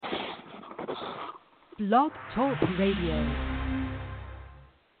Blog Talk Radio.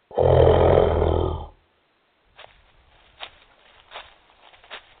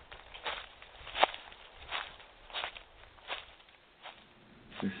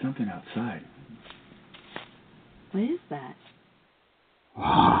 There's something outside. What is that?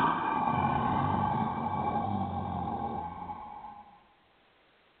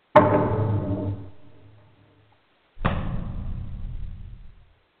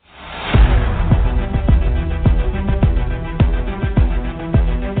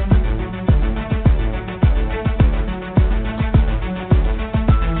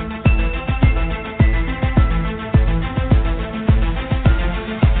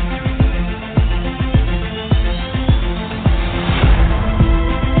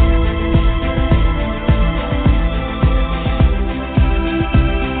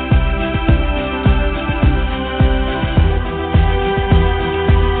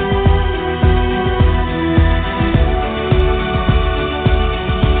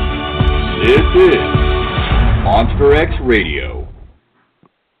 X Radio.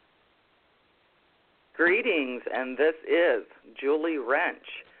 Greetings, and this is Julie Wrench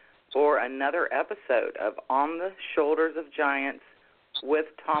for another episode of On the Shoulders of Giants with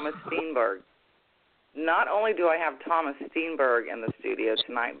Thomas Steenberg. Not only do I have Thomas Steenberg in the studio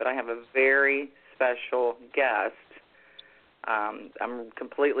tonight, but I have a very special guest. I'm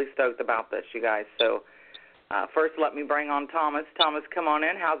completely stoked about this, you guys. So first let me bring on Thomas. Thomas, come on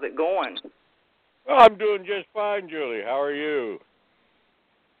in. How's it going? Oh, I'm doing just fine, Julie. How are you?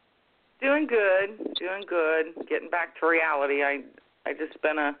 Doing good. Getting back to reality. I just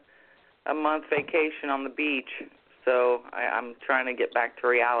spent a month vacation on the beach, so I'm trying to get back to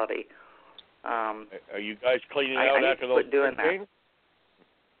reality. Are you guys cleaning out after those hurricanes?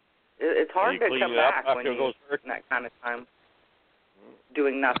 It's hard to come back when you're in that kind of time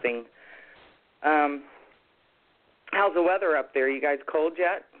doing nothing. How's the weather up there? You guys cold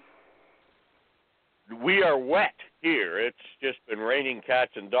yet? We are wet here. It's just been raining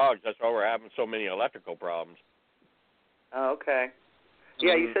cats and dogs. That's why we're having so many electrical problems. Oh, okay.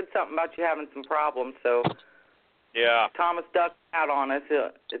 Yeah, you said something about you having some problems, so yeah. Thomas ducked out on us.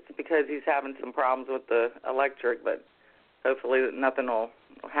 It's because he's having some problems with the electric, but hopefully nothing will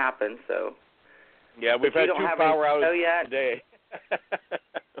happen. So yeah, we've had 2 power outages today.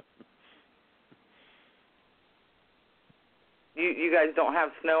 You guys don't have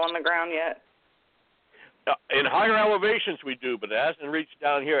snow on the ground yet? In higher elevations we do, but it hasn't reached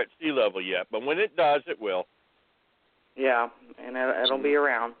down here at sea level yet. But when it does, it will. Yeah, and it'll be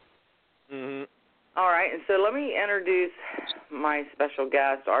around. Mm-hmm. All right, and so let me introduce my special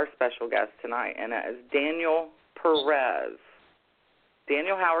guest, our special guest tonight, and that is Daniel Perez.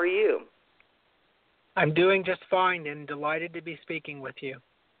 Daniel, how are you? I'm doing just fine and delighted to be speaking with you.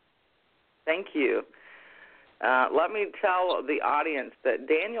 Thank you. Let me tell the audience that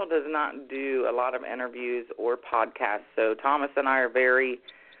Daniel does not do a lot of interviews or podcasts, so Thomas and I are very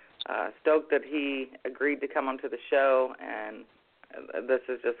stoked that he agreed to come onto the show, and this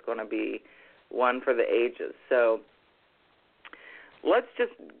is just going to be one for the ages. So let's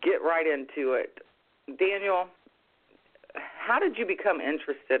just get right into it. Daniel, how did you become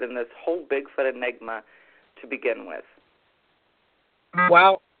interested in this whole Bigfoot enigma to begin with?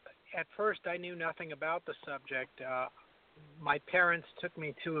 Well, at first, I knew nothing about the subject. My parents took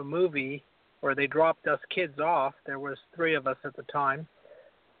me to a movie where they dropped us kids off. There was 3 of us at the time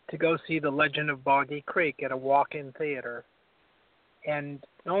to go see The Legend of Boggy Creek at a walk-in theater. And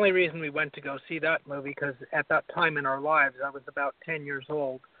the only reason we went to go see that movie, because at that time in our lives, I was about 10 years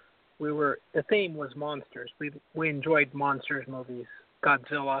old. The theme was monsters. We enjoyed monsters movies,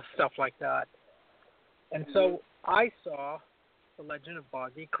 Godzilla, stuff like that. And so I saw The Legend of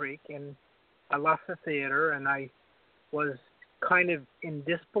Boggy Creek, and I left the theater, and I was kind of in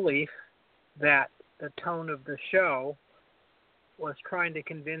disbelief that the tone of the show was trying to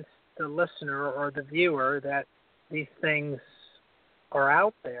convince the listener or the viewer that these things are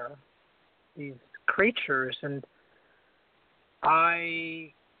out there, these creatures. And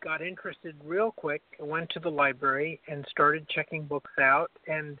I got interested real quick. I went to the library and started checking books out,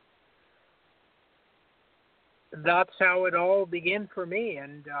 and that's how it all began for me.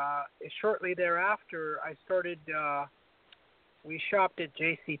 And shortly thereafter, I started, we shopped at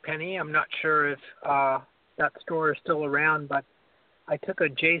JCPenney. I'm not sure if that store is still around, but I took a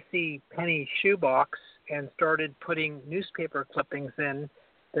JCPenney shoebox and started putting newspaper clippings in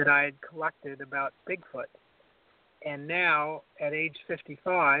that I had collected about Bigfoot. And now, at age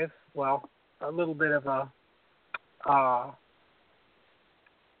 55, well, a little bit of a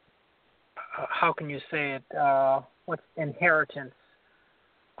how can you say it, what's inheritance.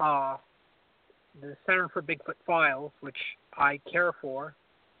 the Center for Bigfoot Files, which I care for,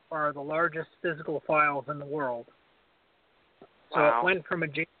 are the largest physical files in the world. So Wow. it went from a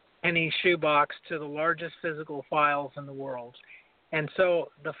penny shoebox to the largest physical files in the world. And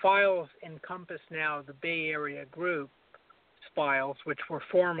so the files encompass now the Bay Area group files, which were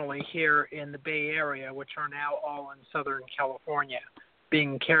formerly here in the Bay Area, which are now all in Southern California,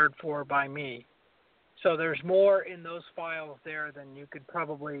 being cared for by me. So there's more in those files there than you could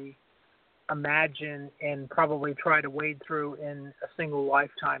probably imagine and probably try to wade through in a single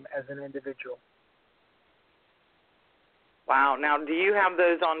lifetime as an individual. Wow. Now, do you have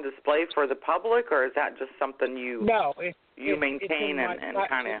those on display for the public, or is that just something you maintain and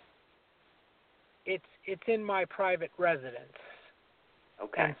kind of? It's in my private residence.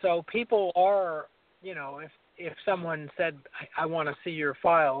 Okay. And so people are, if someone said, I want to see your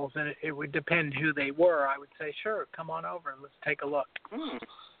files, and it would depend who they were, I would say, sure, come on over, let's take a look.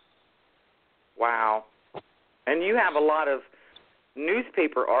 Wow. And you have a lot of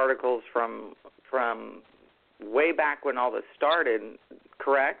newspaper articles from way back when all this started,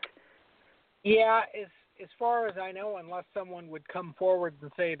 correct? Yeah, as far as I know, unless someone would come forward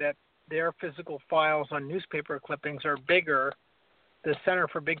and say that their physical files on newspaper clippings are bigger, the Center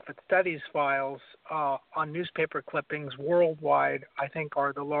for Bigfoot Studies files on newspaper clippings worldwide, I think,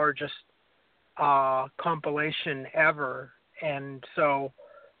 are the largest compilation ever. And so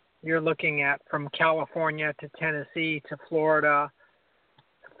you're looking at from California to Tennessee to Florida,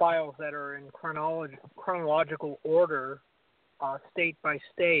 files that are in chronological order, state by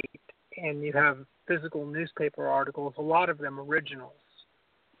state, and you have physical newspaper articles, a lot of them originals,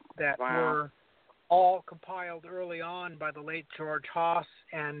 that were all compiled early on by the late George Haas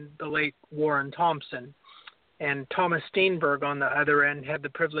and the late Warren Thompson. And Thomas Steenberg, on the other end, had the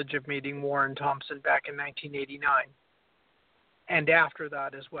privilege of meeting Warren Thompson back in 1989, and after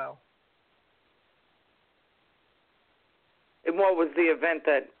that as well. And what was the event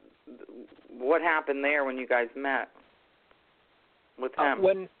what happened there when you guys met with him?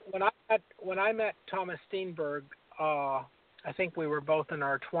 When I met Thomas Steenberg, I think we were both in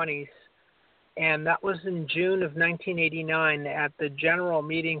our 20s, and that was in June of 1989 at the general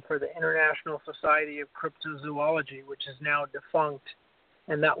meeting for the International Society of Cryptozoology, which is now defunct,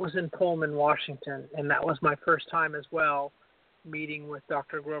 and that was in Pullman, Washington, and that was my first time as well meeting with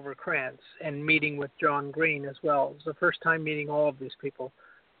Dr. Grover Krantz and meeting with John Green as well. It was the first time meeting all of these people.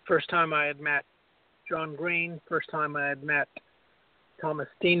 First time I had met John Green, first time I had met Thomas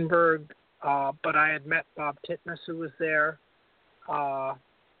Steenberg, but I had met Bob Titmus, who was there.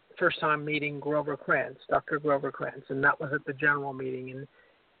 First time meeting Grover Krantz, Dr. Grover Krantz, and that was at the general meeting. And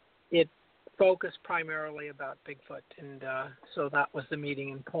it focused primarily about Bigfoot, and so that was the meeting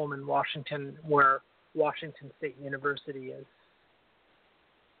in Pullman, Washington, where Washington State University is.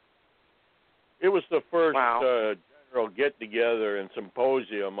 It was the first general get-together and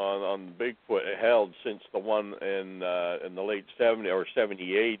symposium on Bigfoot held since the one in the late 70s or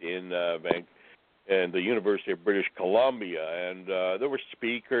 78 in the University of British Columbia, and there were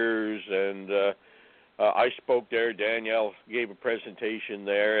speakers, and I spoke there. Danielle gave a presentation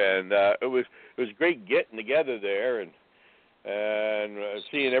there, and it was great getting together there and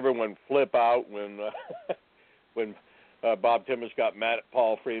seeing everyone flip out when Bob Timmons got mad at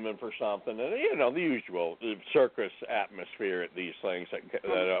Paul Freeman for something, and the usual circus atmosphere at these things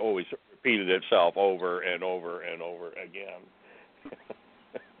that always repeated itself over and over and over again.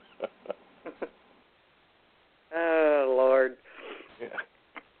 Oh, Lord. Yeah.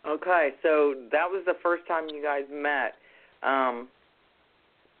 Okay, so that was the first time you guys met. Now,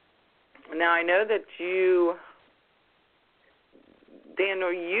 I know that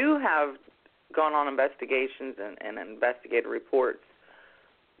Daniel, you have gone on investigations and investigated reports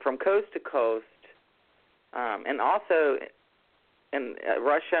from coast to coast, and also in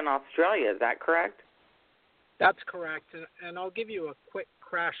Russia and Australia. Is that correct? That's correct, and I'll give you a quick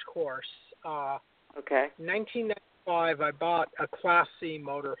crash course. Okay. In 1995, I bought a Class C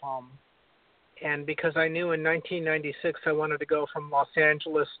motorhome, and because I knew in 1996 I wanted to go from Los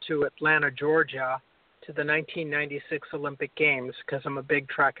Angeles to Atlanta, Georgia, to the 1996 Olympic Games, because I'm a big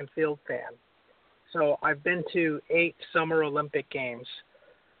track and field fan. So I've been to 8 Summer Olympic Games,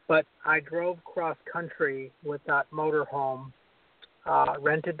 but I drove cross-country with that motorhome,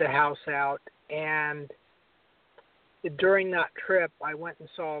 rented the house out, and during that trip, I went and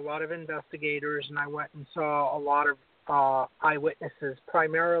saw a lot of investigators, and I went and saw a lot of eyewitnesses,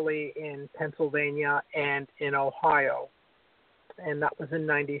 primarily in Pennsylvania and in Ohio, and that was in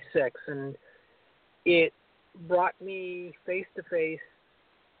 96. And it brought me face-to-face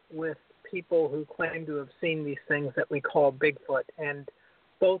with people who claim to have seen these things that we call Bigfoot. And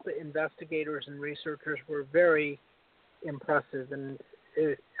both the investigators and researchers were very impressive. And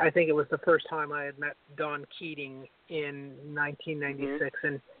I think it was the first time I had met Don Keating in 1996,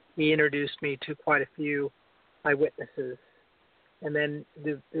 and he introduced me to quite a few eyewitnesses. And then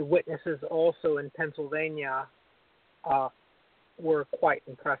the witnesses also in Pennsylvania were quite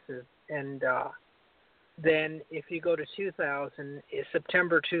impressive. And then if you go to 2000,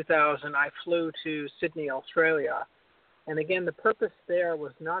 September 2000, I flew to Sydney, Australia. And again, the purpose there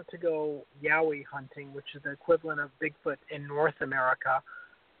was not to go Yowie hunting, which is the equivalent of Bigfoot in North America,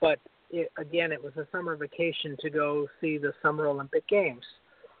 but it was a summer vacation to go see the Summer Olympic Games.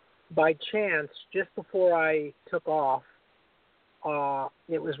 By chance, just before I took off,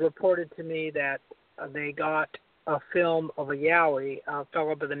 it was reported to me that they got a film of a Yowie, a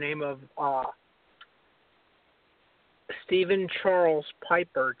fellow by the name of Stephen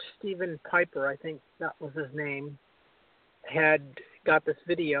Piper, I think that was his name, had got this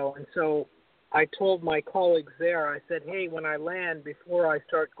video. And so I told my colleagues there, I said, hey, when I land, before I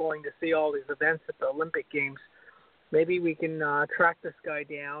start going to see all these events at the Olympic Games, maybe we can track this guy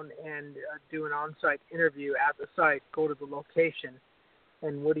down and do an on-site interview at the site, go to the location,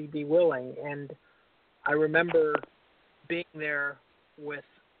 and would he be willing? And I remember being there with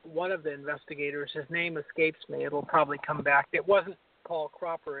one of the investigators. His name escapes me. It'll probably come back. It wasn't Paul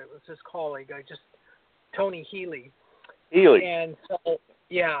Cropper. It was his colleague. Tony Healy. And so,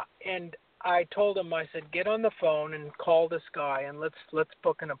 and I told him, I said, get on the phone and call this guy and let's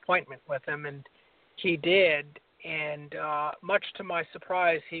book an appointment with him. And he did. And much to my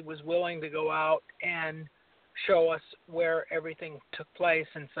surprise, he was willing to go out and show us where everything took place.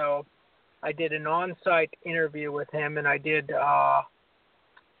 And so I did an on-site interview with him, and I did a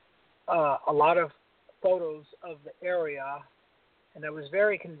lot of photos of the area, and I was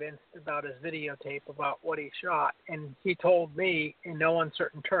very convinced about his videotape, about what he shot. And he told me in no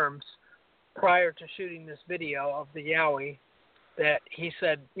uncertain terms, prior to shooting this video of the Yowie, that he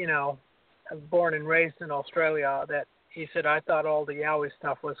said, you know, born and raised in Australia, that he said, I thought all the Yowie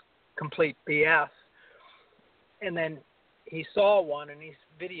stuff was complete BS. And then he saw one and he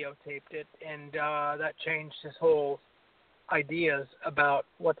videotaped it, and that changed his whole ideas about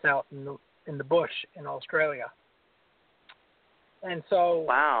what's out in the bush in Australia. And so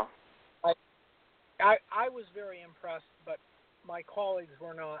wow, I was very impressed, but my colleagues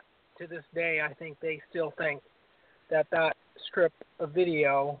were not. To this day, I think they still think that strip of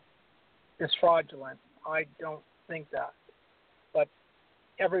video is fraudulent. I don't think that, but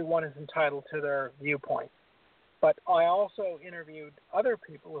everyone is entitled to their viewpoint. But I also interviewed other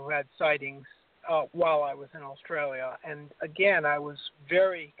people who had sightings while I was in Australia, and again, I was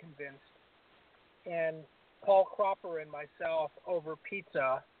very convinced. And Paul Cropper and myself over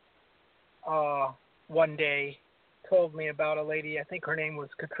pizza one day told me about a lady, I think her name was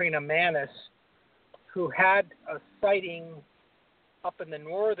Katrina Manis, who had a sighting up in the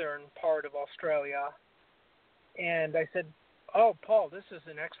northern part of Australia. And I said, oh, Paul, this is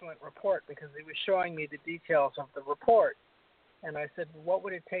an excellent report, because he was showing me the details of the report. And I said, what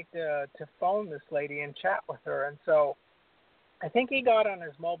would it take to phone this lady and chat with her? And so I think he got on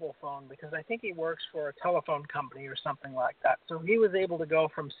his mobile phone, because I think he works for a telephone company or something like that. So he was able to go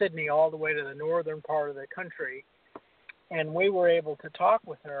from Sydney all the way to the northern part of the country, and we were able to talk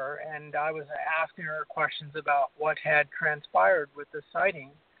with her, and I was asking her questions about what had transpired with the sighting.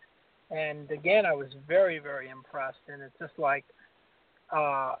 And again, I was very, very impressed, and it's just like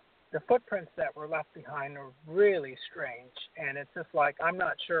the footprints that were left behind are really strange, and it's just like I'm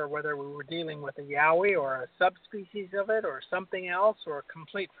not sure whether we were dealing with a Yowie or a subspecies of it or something else or a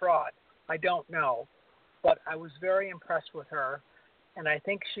complete fraud. I don't know, but I was very impressed with her, and I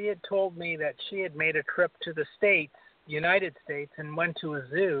think she had told me that she had made a trip to the States, United States, and went to a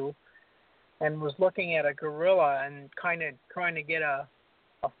zoo and was looking at a gorilla and kind of trying to get a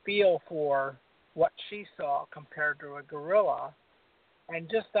feel for what she saw compared to a gorilla. And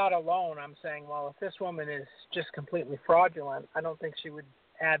just that alone, I'm saying, well, if this woman is just completely fraudulent, I don't think she would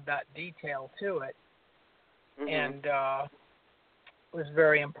add that detail to it. And was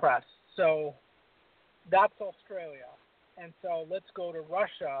very impressed. So that's Australia. And so let's go to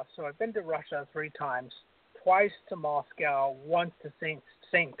Russia. So I've been to Russia 3 times, twice to Moscow, once to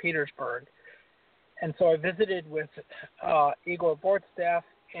St. Petersburg. And so I visited with Igor Bortsev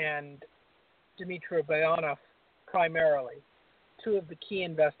and Dmitry Bayanov primarily, 2 of the key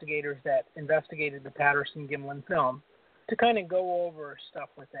investigators that investigated the Patterson-Gimlin film, to kind of go over stuff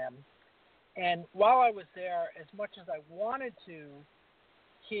with them. And while I was there, as much as I wanted to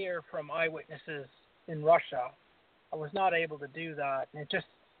hear from eyewitnesses in Russia, I was not able to do that. And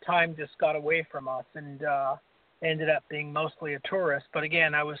time just got away from us. And ended up being mostly a tourist. But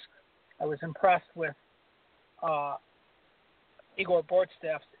again, I was impressed with Igor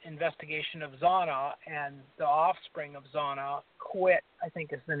Bortstev's investigation of Zana, and the offspring of Zana, Quit, I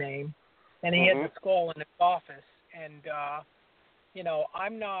think is the name, and he had the skull in his office. And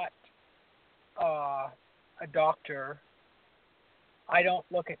I'm not a doctor. I don't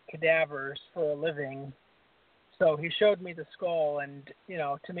look at cadavers for a living. So he showed me the skull, and,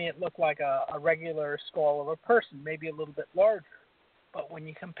 to me it looked like a regular skull of a person, maybe a little bit larger. But when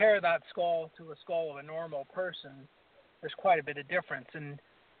you compare that skull to a skull of a normal person, there's quite a bit of difference. And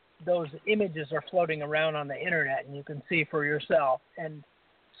those images are floating around on the internet, and you can see for yourself. And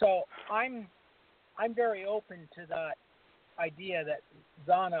so I'm very open to that idea that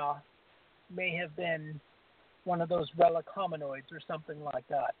Zana may have been one of those relic hominoids or something like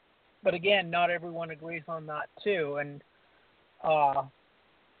that. But again, not everyone agrees on that too. And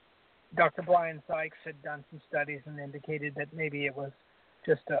Dr. Brian Sykes had done some studies and indicated that maybe it was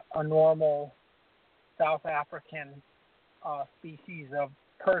just a normal South African species of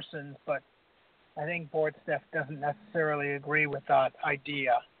persons, but I think Bortstev doesn't necessarily agree with that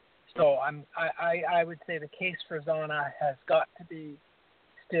idea. So I would say the case for Zana has got to be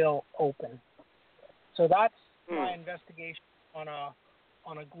still open. So that's my investigation on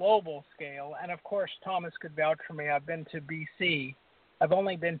a global scale. And of course, Thomas could vouch for me. I've been to BC. I've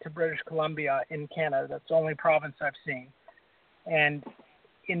only been to British Columbia in Canada. That's the only province I've seen. And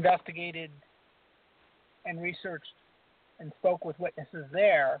investigated and researched and spoke with witnesses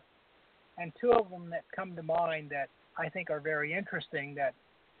there. And two of them that come to mind that I think are very interesting, that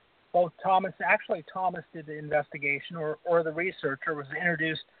both Thomas did the investigation or the researcher was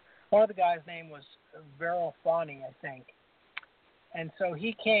introduced. One of the guys' name was Veryl Fani, I think. And so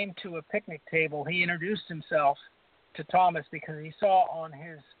he came to a picnic table. He introduced himself to Thomas because he saw on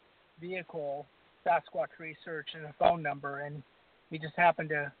his vehicle Sasquatch Research and a phone number, and he just happened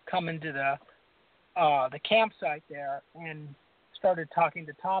to come into the campsite there and started talking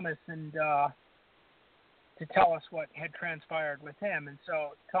to Thomas and to tell us what had transpired with him. And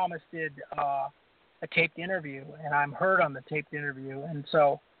so Thomas did a taped interview, and I'm heard on the taped interview, and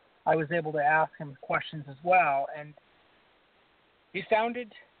so I was able to ask him questions as well. And he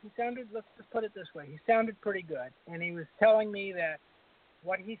sounded, let's just put it this way, he sounded pretty good. And he was telling me that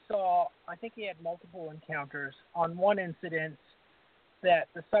what he saw, I think he had multiple encounters. On one incident, that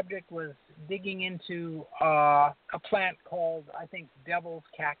the subject was digging into a plant called, I think, devil's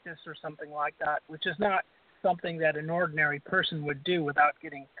cactus or something like that, which is not something that an ordinary person would do without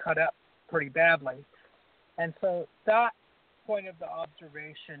getting cut up pretty badly. And so that point of the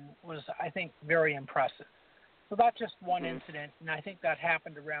observation was, I think, very impressive. So that's just one incident, and I think that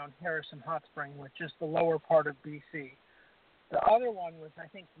happened around Harrison Hot Spring, which is the lower part of BC. The other one was, I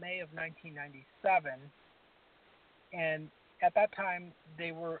think, May of 1997, and at that time,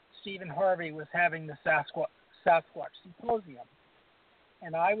 Stephen Harvey was having the Sasquatch Symposium,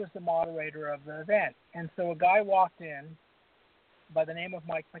 and I was the moderator of the event. And so a guy walked in by the name of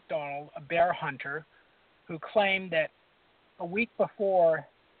Mike McDonald, a bear hunter, who claimed that a week before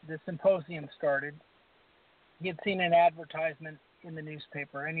the symposium started, he had seen an advertisement in the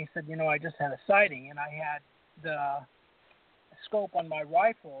newspaper, and he said, I just had a sighting, and I had the scope on my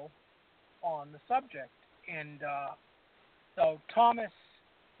rifle on the subject. And so Thomas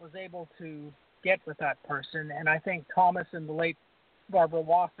was able to get with that person, and I think Thomas and the late Barbara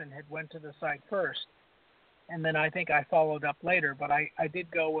Wasson had went to the site first, and then I think I followed up later, but I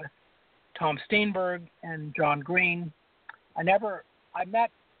did go with Tom Steenberg and John Green. I met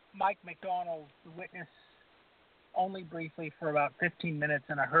Mike McDonald, the witness, only briefly for about 15 minutes,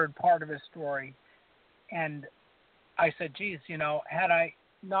 and I heard part of his story, and I said, geez, had I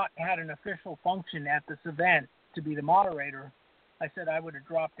not had an official function at this event to be the moderator, I said I would have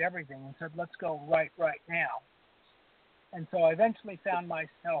dropped everything and said, let's go right now. And so I eventually found my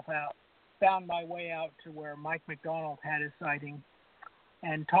way out to where Mike McDonald had his sighting,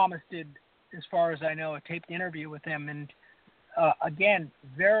 and Thomas did, as far as I know, a taped interview with him, and again,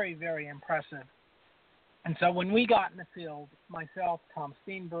 very, very impressive. And so when we got in the field, myself, Tom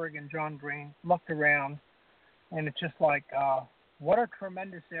Steenberg, and John Green looked around, and it's just like, what a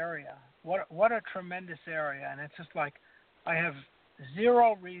tremendous area. What a tremendous area. And it's just like, I have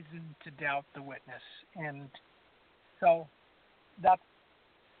zero reason to doubt the witness. And so that's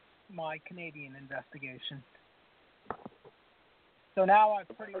my Canadian investigation. So now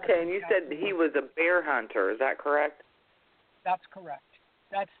I've pretty much... Okay, and you said he was a bear hunter. Is that correct? That's correct.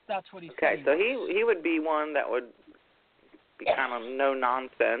 That's what he said. Okay, so he would be one that would be kind of no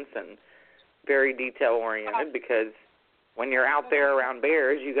nonsense and very detail oriented, because when you're out there around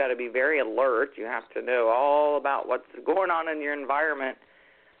bears, you got to be very alert. You have to know all about what's going on in your environment.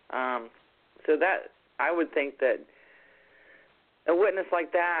 So that I would think that a witness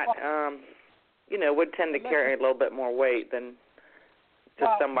like that, would tend to carry a little bit more weight than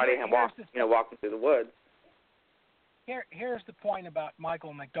just somebody walking through the woods. Here's the point about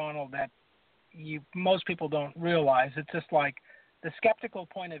Michael McDonald that most people don't realize. It's just like the skeptical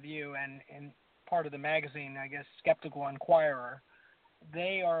point of view and part of the magazine, I guess, Skeptical Inquirer,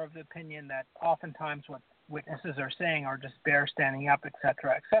 they are of the opinion that oftentimes what witnesses are saying are just bears standing up, et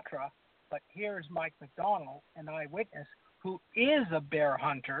cetera, et cetera. But here's Mike McDonald, an eyewitness, who is a bear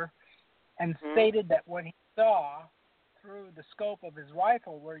hunter, and stated that what he saw through the scope of his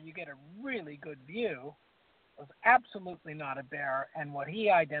rifle, where you get a really good view, was absolutely not a bear, and what he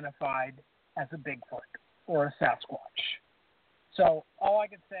identified as a Bigfoot or a Sasquatch. So all I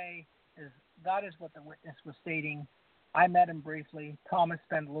could say is that is what the witness was stating. I met him briefly. Thomas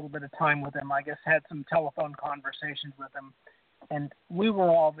spent a little bit of time with him. I guess had some telephone conversations with him, and we were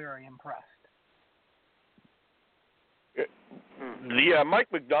all very impressed.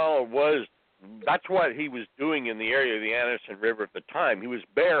 Mike McDonald that's what he was doing in the area of the Anderson River at the time. He was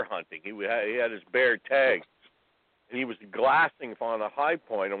bear hunting. He had his bear tags. And he was glassing on a high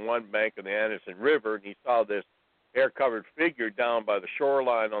point on one bank of the Anderson River, and he saw this hair-covered figure down by the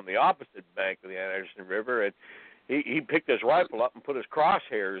shoreline on the opposite bank of the Anderson River, and he picked his rifle up and put his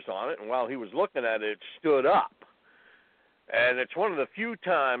crosshairs on it, and while he was looking at it, it stood up. And it's one of the few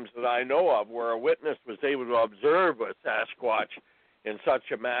times that I know of where a witness was able to observe a Sasquatch in such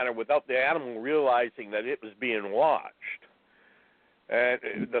a manner without the animal realizing that it was being watched.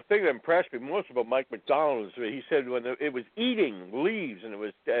 And the thing that impressed me most about Mike McDonald is he said when it was eating leaves and it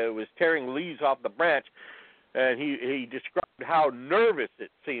was tearing leaves off the branch, and he described how nervous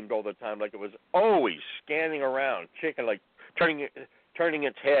it seemed all the time, like it was always scanning around, like turning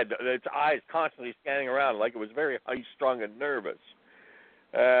its head, its eyes constantly scanning around, like it was very high-strung and nervous.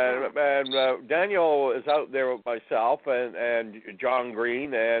 And Daniel is out there with myself and John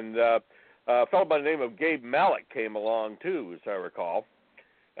Green, and a fellow by the name of Gabe Malik came along too, as I recall.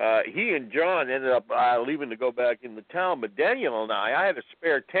 He and John ended up leaving to go back into town, but Daniel and I had a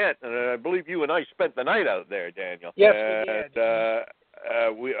spare tent, and I believe you and I spent the night out there, Daniel. Yes, we did.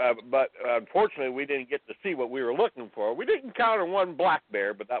 But unfortunately, we didn't get to see what we were looking for. We did encounter one black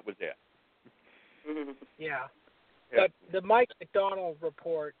bear, but that was it. Yeah. But the Mike McDonald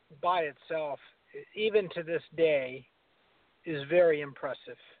report by itself, even to this day, is very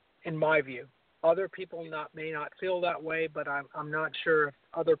impressive, in my view. Other people may not feel that way, but I'm not sure if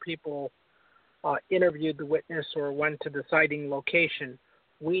other people interviewed the witness or went to the sighting location.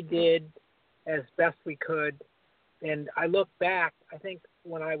 We did as best we could, and I look back, I think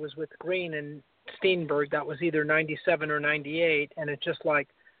when I was with Green and Steenberg, that was either 97 or 98, and it's just like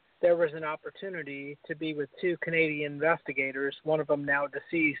there was an opportunity to be with two Canadian investigators, one of them now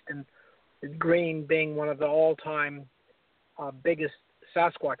deceased, and Green being one of the all-time biggest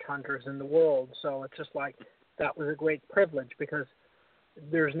Sasquatch hunters in the world. So it's just like that was a great privilege because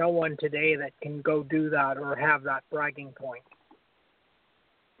there's no one today that can go do that or have that bragging point.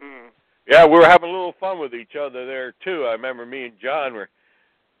 Yeah, we were having a little fun with each other there too. I remember me and John were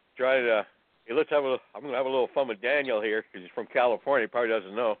trying to. Hey, I'm going to have a little fun with Daniel here because he's from California. He probably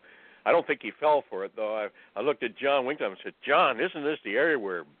doesn't know. I don't think he fell for it though. I looked at John, winked at him, and said, "John, isn't this the area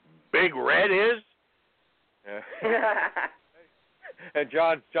where Big Red is?" And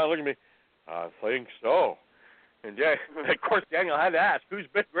John looked at me, "I think so." And of course, Daniel had to ask, "Who's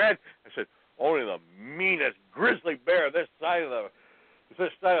Big Red?" I said, "Only the meanest grizzly bear this side of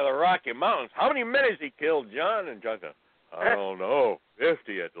the Rocky Mountains." "How many men has he killed, John?" And John said, "I don't know,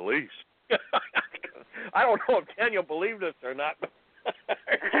 50 at least." I don't know if Daniel believed us or not.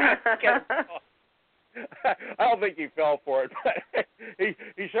 I don't think he fell for it, but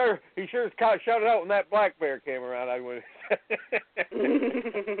he sure shouted out when that black bear came around.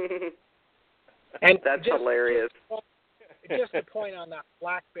 And that's hilarious. Just to point on that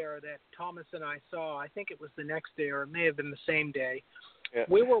black bear that Thomas and I saw, I think it was the next day or it may have been the same day. Yeah.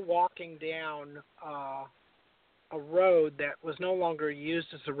 We were walking down a road that was no longer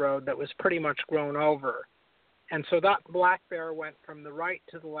used as a road, that was pretty much grown over. And so that black bear went from the right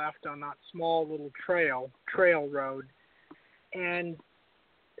to the left on that small little trail road, and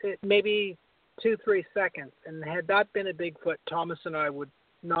maybe 2-3 seconds. And had that been a Bigfoot, Thomas and I would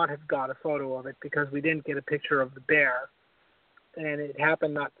not have got a photo of it because we didn't get a picture of the bear, and it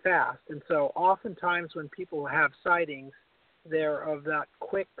happened that fast. And so oftentimes when people have sightings, they're of that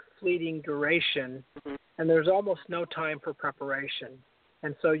quick, fleeting duration, and there's almost no time for preparation.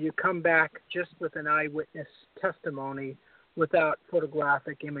 And so you come back just with an eyewitness testimony without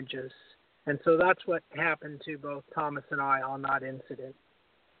photographic images. And so that's what happened to both Thomas and I on that incident.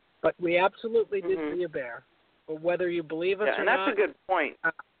 But we absolutely did see a bear. But whether you believe us or not... Yeah, and that's a good point.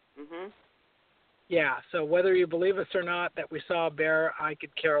 Yeah, so whether you believe us or not that we saw a bear, I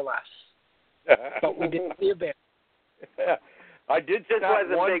could care less. But we did see a bear. Yeah. I did. Just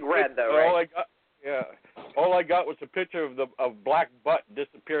wasn't big red, though, right? All I got was a picture of black butt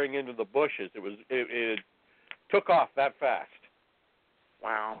disappearing into the bushes. It took off that fast.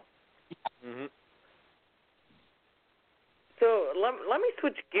 Wow. Mhm. So let me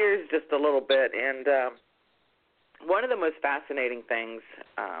switch gears just a little bit, and one of the most fascinating things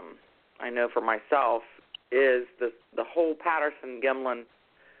I know for myself is the whole Patterson-Gimlin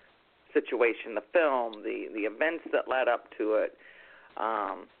situation, the film, the events that led up to it.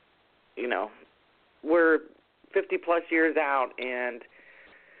 You know, we're 50-plus years out, and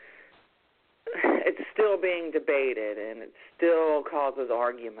it's still being debated, and it still causes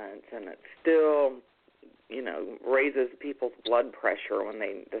arguments, and it still, you know, raises people's blood pressure when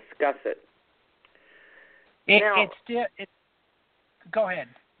they discuss it. Go ahead.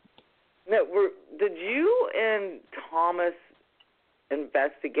 No, did you and Thomas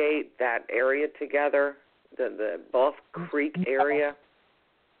investigate that area together, the Bluff Creek area?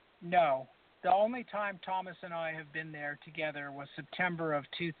 No. The only time Thomas and I have been there together was September of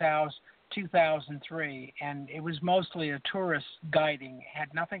 2003, and it was mostly a tourist guiding. It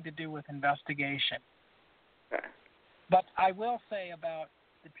had nothing to do with investigation. Okay. But I will say about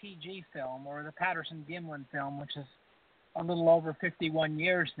the PG film, or the Patterson-Gimlin film, which is a little over 51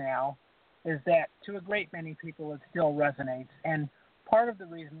 years now, is that to a great many people it still resonates. And part of the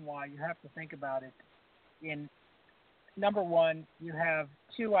reason why, you have to think about it, in number one, you have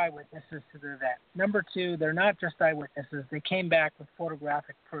 2 eyewitnesses to the event. Number 2, they're not just eyewitnesses. They came back with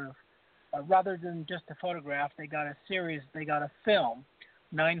photographic proof. Rather than just a photograph, they got a film,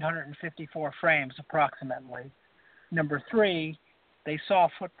 954 frames approximately. Number 3, they saw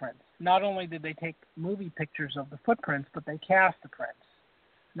footprints. Not only did they take movie pictures of the footprints, but they cast the prints.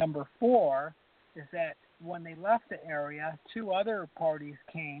 Number 4 is that when they left the area, 2 other parties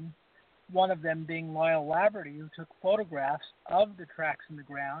came, one of them being Lyle Laverty, who took photographs of the tracks in the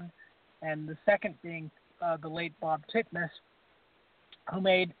ground, and the second being the late Bob Titmus, who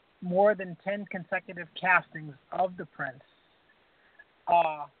made more than 10 consecutive castings of the prints.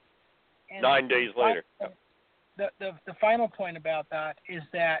 9 days later. The final point about that is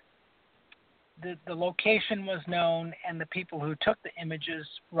that the location was known, and the people who took the images,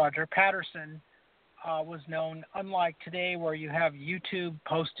 Roger Patterson, was known, unlike today where you have YouTube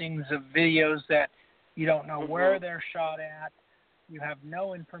postings of videos that you don't know where they're shot at. You have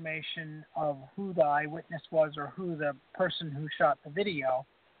no information of who the eyewitness was or who the person who shot the video.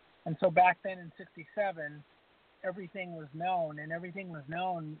 And so back then in 1967, everything was known, and everything was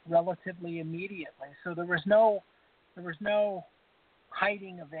known relatively immediately. So there was no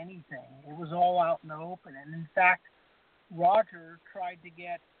hiding of anything. It was all out in the open. And in fact, Roger tried to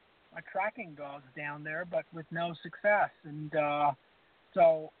get tracking dogs down there, but with no success. And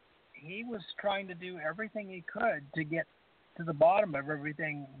so he was trying to do everything he could to get to the bottom of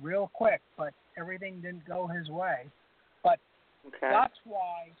everything real quick, but everything didn't go his way. But that's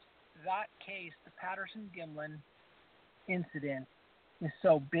why that case, the Patterson-Gimlin incident, is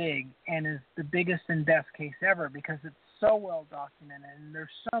so big and is the biggest and best case ever, because it's so well documented and there's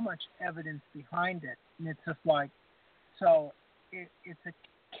so much evidence behind it. And it's just like, so it's a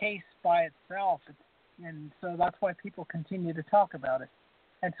case by itself, and so that's why people continue to talk about it.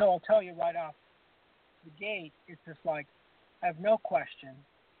 And so I'll tell you right off the gate, it's just like, I have no question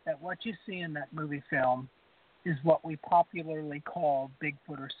that what you see in that movie film is what we popularly call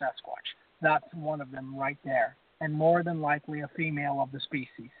Bigfoot or Sasquatch. That's one of them right there, and more than likely a female of the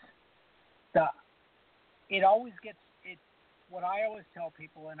species. It always gets it. What I always tell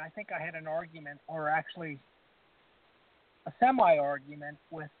people, and I think I had an argument, or actually a semi-argument,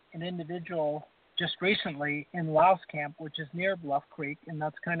 with an individual just recently in Louse Camp, which is near Bluff Creek, and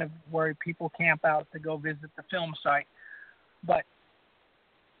that's kind of where people camp out to go visit the film site. But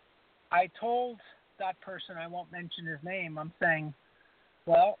I told that person, I won't mention his name, I'm saying,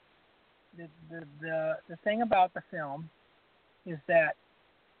 well, the thing about the film is that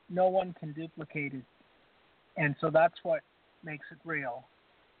no one can duplicate it, and so that's what makes it real.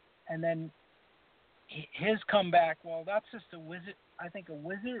 And then his comeback, well, that's just a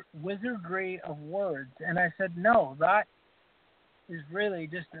wizardry of words. And I said, no, that is really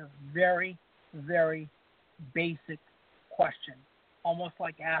just a very, very basic question, almost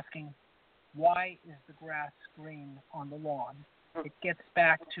like asking, why is the grass green on the lawn? It gets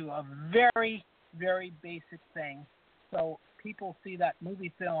back to a very, very basic thing. So people see that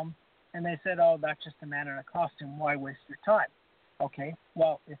movie film and they said, oh, that's just a man in a costume. Why waste your time? Okay,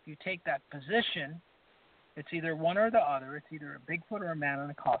 well, if you take that position, it's either one or the other. It's either a Bigfoot or a man in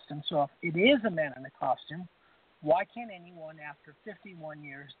a costume. So if it is a man in a costume, why can't anyone after 51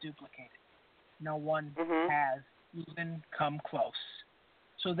 years duplicate it? No one has even come close.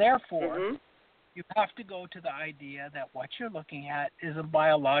 So therefore, you have to go to the idea that what you're looking at is a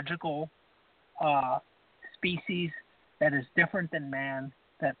biological species that is different than man,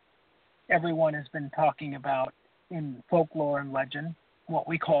 that everyone has been talking about in folklore and legend, what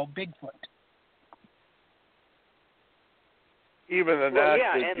we call Bigfoot. Even the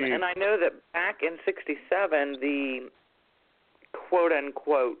and I know that back in '67, the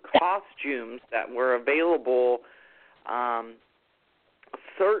quote-unquote costumes that were available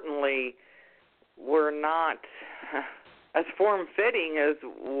certainly were not as form-fitting as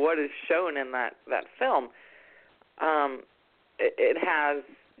what is shown in that film. It has,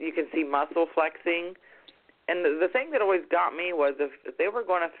 you can see muscle flexing. And the thing that always got me was if they were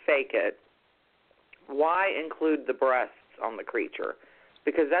going to fake it, why include the breasts on the creature?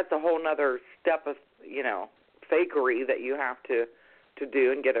 Because that's a whole other step of, fakery that you have to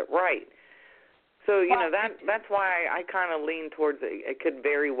do and get it right. So, that's why I kind of lean towards it could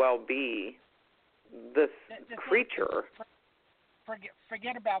very well be this creature.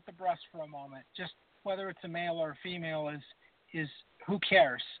 Forget about the breast for a moment. Just whether it's a male or a female is who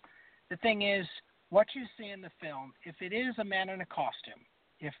cares? The thing is, what you see in the film, if it is a man in a costume,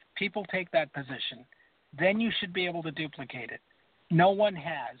 if people take that position, then you should be able to duplicate it. No one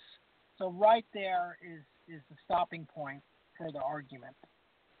has. So right there is the stopping point for the argument.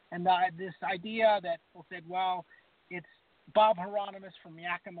 And this idea that people said, well, it's Bob Hieronymus from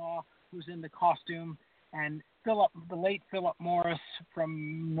Yakima who's in the costume, and the late Philip Morris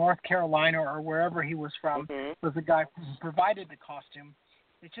from North Carolina or wherever he was from was the guy who provided the costume.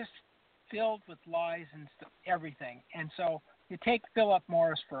 It just filled with lies and everything. And so you take Philip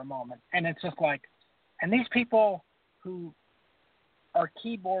Morris for a moment, and it's just like, and these people who are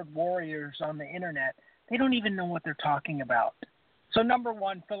keyboard warriors on the internet, they don't even know what they're talking about. So number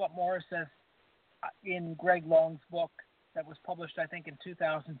one, Philip Morris says in Greg Long's book that was published, I think, in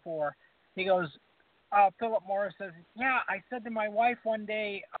 2004, he goes, Philip Morris says, yeah, I said to my wife one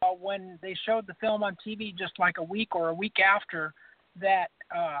day when they showed the film on TV just like a week or a week after that,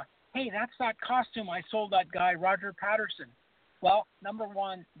 hey, that's that costume I sold that guy, Roger Patterson. Well, number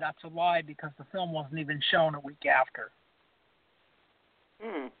one, that's a lie because the film wasn't even shown a week after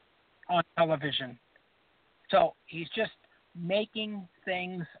on television. So he's just making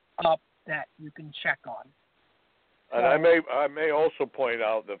things up that you can check on. And I may also point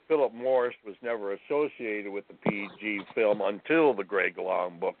out that Philip Morris was never associated with the PG film until the Greg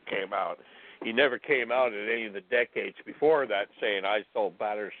Long book came out. He never came out in any of the decades before that saying, I sold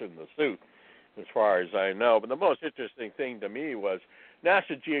Patterson the suit, as far as I know. But the most interesting thing to me was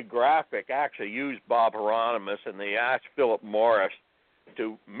National Geographic actually used Bob Hieronymus, and they asked Philip Morris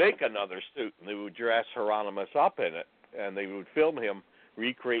to make another suit, and they would dress Hieronymus up in it, and they would film him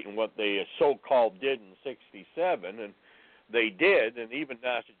recreating what they so-called did in '67, and they did, and even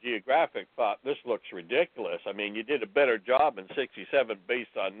National Geographic thought, this looks ridiculous. I mean, you did a better job in '67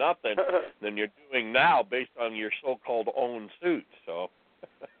 based on nothing than you're doing now based on your so-called own suits. So,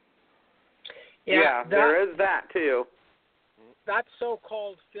 there is that, too. That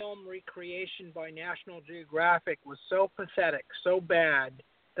so-called film recreation by National Geographic was so pathetic, so bad,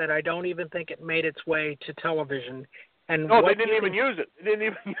 that I don't even think it made its way to television. And no, they didn't even use it. They didn't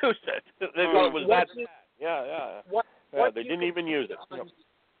even use it. They thought it was that bad. Yeah. They didn't even use it.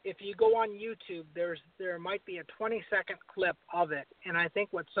 If you go on YouTube, there might be a 20-second clip of it, and I think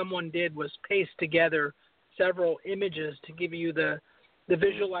what someone did was paste together several images to give you the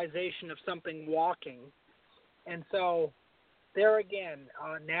visualization of something walking. And so there again,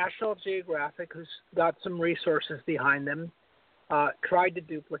 National Geographic, who's got some resources behind them, tried to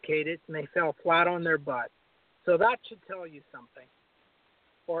duplicate it, and they fell flat on their butt. So that should tell you something.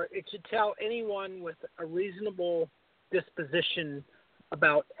 Or it should tell anyone with a reasonable disposition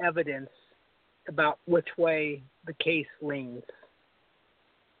about evidence about which way the case leans.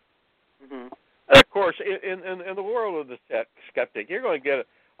 And of course, in the world of the skeptic, you're going to get it.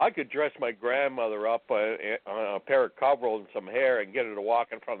 I could dress my grandmother up on a pair of coveralls and some hair and get her to walk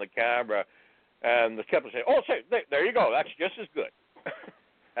in front of the camera, and the skeptic would say, "Oh, say, there you go. That's just as good."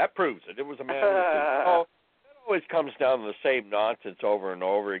 That proves it. It was a man. It always comes down to the same nonsense over and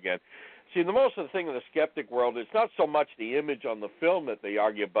over again. See, the most of the thing in the skeptic world, it's not so much the image on the film that they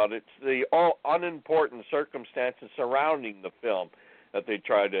argue about, it's the all unimportant circumstances surrounding the film that they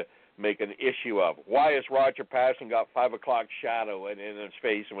try to make an issue of. Why has Roger Patterson got 5 o'clock shadow in his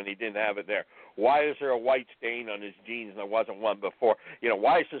face when he didn't have it there? Why is there a white stain on his jeans and there wasn't one before?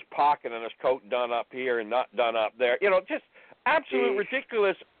 Why is his pocket on his coat done up here and not done up there? Just absolute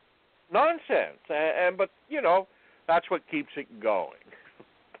ridiculous nonsense. But that's what keeps it going.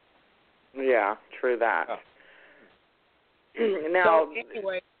 Yeah, true that. Now, so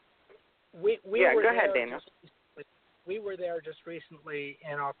anyway, we yeah, were go ahead, there Daniel. We were there just recently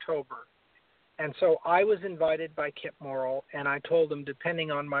in October, and so I was invited by Kip Morrill, and I told him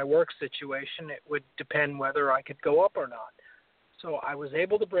depending on my work situation, it would depend whether I could go up or not. So I was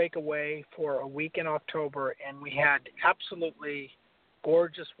able to break away for a week in October, and we had absolutely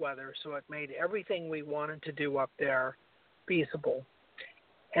gorgeous weather, so it made everything we wanted to do up there feasible.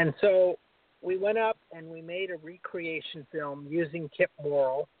 And so we went up and we made a recreation film using Kip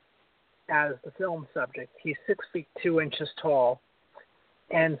Morrill as the film subject. He's 6 feet 2 inches tall.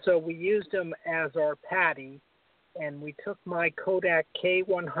 And so we used him as our Patty, and we took my Kodak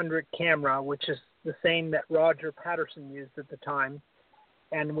K100 camera, which is the same that Roger Patterson used at the time,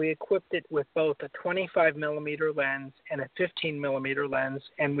 and we equipped it with both a 25 millimeter lens and a 15 millimeter lens,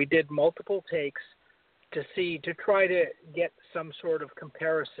 and we did multiple takes to try to get some sort of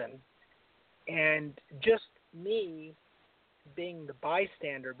comparison. And just me being the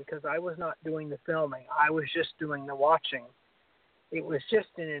bystander, because I was not doing the filming, I was just doing the watching. It was just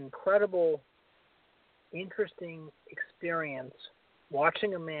an incredible, interesting experience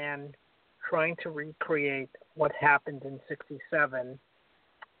watching a man trying to recreate what happened in '67.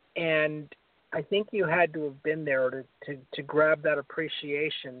 And I think you had to have been there to grab that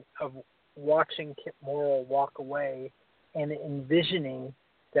appreciation of watching Kip Morrill walk away and envisioning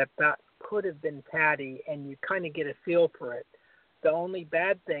that could have been Patty, and you kind of get a feel for it. The only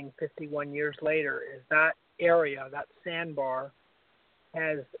bad thing 51 years later is that area, that sandbar,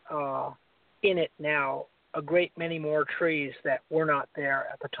 has in it now a great many more trees that were not there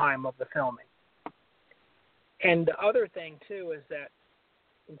at the time of the filming. And the other thing, too, is that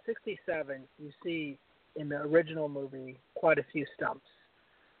in '67, you see in the original movie quite a few stumps.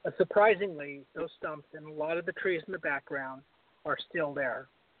 Surprisingly, those stumps and a lot of the trees in the background are still there.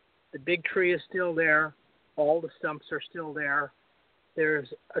 The big tree is still there. All the stumps are still there. There's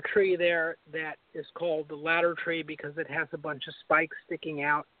a tree there that is called the ladder tree because it has a bunch of spikes sticking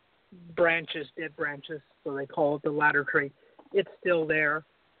out, branches, dead branches, so they call it the ladder tree. It's still there.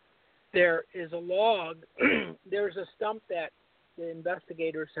 There is a log. There's a stump that the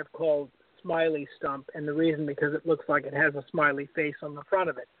investigators have called Smiley Stump, and the reason because it looks like it has a smiley face on the front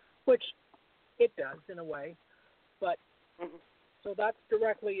of it, which it does in a way. But so that's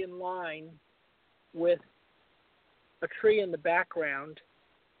directly in line with a tree in the background,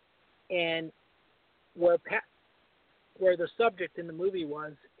 and where the subject in the movie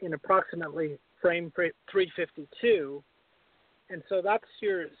was in approximately frame 352, and so that's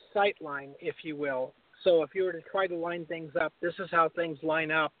your sight line, if you will. So if you were to try to line things up, this is how things line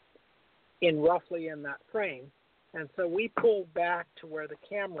up roughly in that frame. And so we pulled back to where the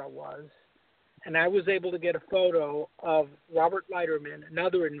camera was, and I was able to get a photo of Robert Leiterman,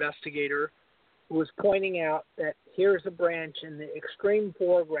 another investigator, who was pointing out that here's a branch in the extreme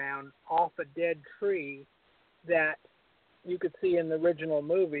foreground off a dead tree that you could see in the original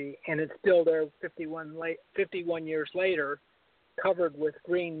movie, and it's still there 51 years later, covered with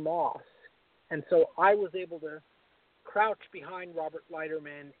green moss. And so I was able to crouch behind Robert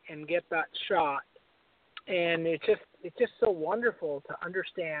Leiterman and get that shot. And it's just so wonderful to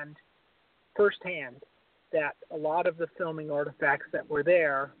understand firsthand that a lot of the filming artifacts that were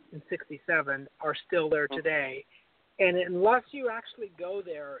there in '67 are still there today. And unless you actually go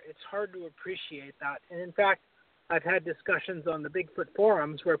there, it's hard to appreciate that. And in fact, I've had discussions on the Bigfoot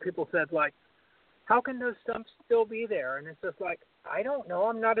forums where people said, like, how can those stumps still be there? And it's just like, I don't know.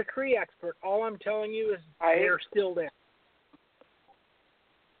 I'm not a tree expert. All I'm telling you is they're still there.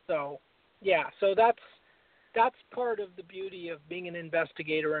 So, yeah, so that's part of the beauty of being an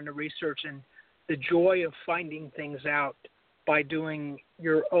investigator and a researcher, and the joy of finding things out by doing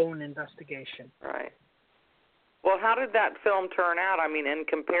your own investigation. Right. Well, how did that film turn out? I mean, in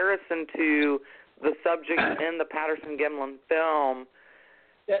comparison to the subject in the Patterson-Gimlin film.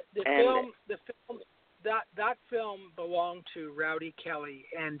 That film belonged to Rowdy Kelly,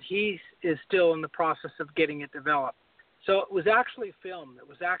 and he is still in the process of getting it developed. So it was actually filmed. It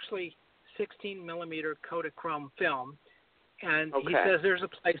was actually 16 millimeter Kodachrome film, and he says there's a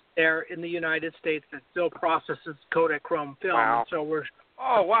place there in the United States that still processes Kodachrome film. Wow. And so we're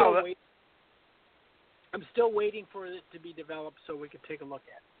wow. I'm still waiting for it to be developed so we could take a look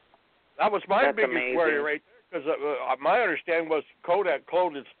at it. That was my That's biggest amazing. worry right there, because my understanding was Kodak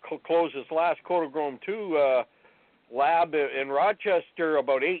closed its last Kodachrome 2 lab in Rochester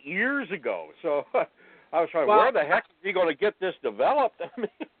about 8 years ago. So I was trying, where the heck is he going to get this developed? I mean,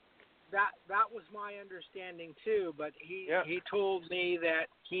 that was my understanding too, but he told me that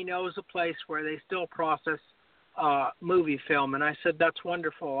he knows a place where they still process movie film, and I said that's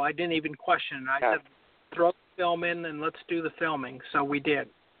wonderful. I didn't even question it. I said throw the film in and let's do the filming. So we did.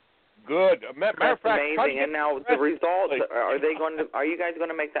 Good. Matter That's of fact, amazing. And now the results, are you guys going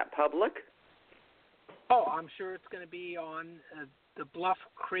to make that public? Oh, I'm sure it's going to be on the Bluff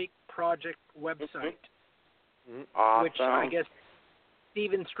Creek Project website, Awesome. which I guess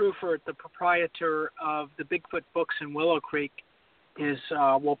Stephen Strufert, the proprietor of the Bigfoot Books in Willow Creek,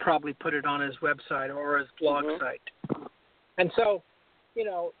 will probably put it on his website or his blog site. And so,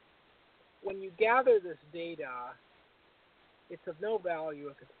 when you gather this data, it's of no value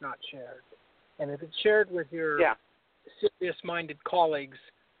if it's not shared. And if it's shared with your serious-minded colleagues,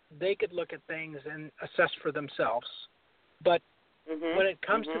 they could look at things and assess for themselves. But when it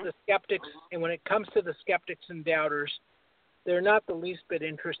comes to the skeptics, and when it comes to the skeptics and doubters, they're not the least bit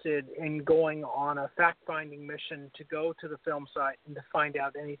interested in going on a fact-finding mission to go to the film site and to find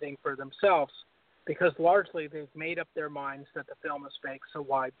out anything for themselves, because largely they've made up their minds that the film is fake, so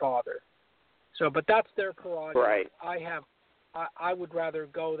why bother? So, but that's their prerogative. Right. I would rather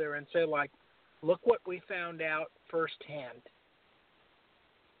go there and say, like, look what we found out firsthand.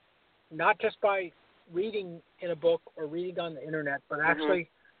 Not just by reading in a book or reading on the internet, but actually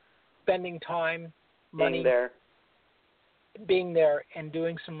spending time, money, being there and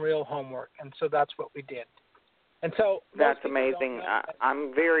doing some real homework. And so that's what we did. And so that's amazing.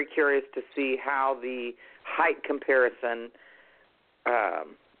 I'm very curious to see how the height comparison,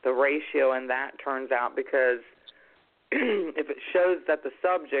 the ratio in that turns out, because if it shows that the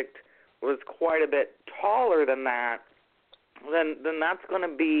subject was quite a bit taller than that, then that's going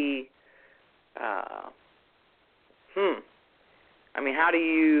to be, I mean, how do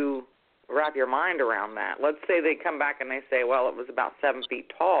you wrap your mind around that? Let's say they come back and they say, well, it was about 7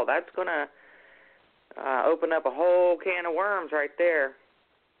 feet tall. That's going to open up a whole can of worms right there.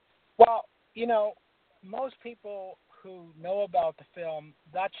 Well, most people who know about the film,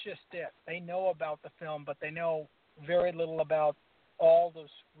 that's just it. They know about the film, but they know very little about all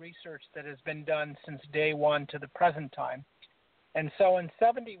this research that has been done since day one to the present time. And so in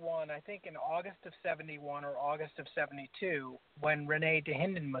 71, I think in August of 71 or August of 72, when Rene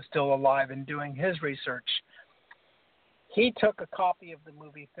DeHinden was still alive and doing his research, he took a copy of the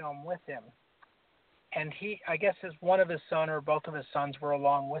movie film with him. And I guess one of his son or both of his sons were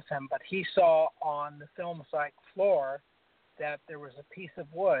along with him, but he saw on the film site floor that there was a piece of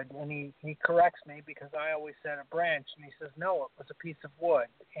wood, and he corrects me because I always said a branch, and he says, no, it was a piece of wood,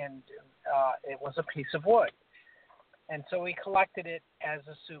 and it was a piece of wood. And so he collected it as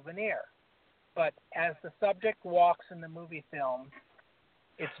a souvenir. But as the subject walks in the movie film,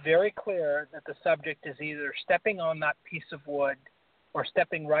 it's very clear that the subject is either stepping on that piece of wood or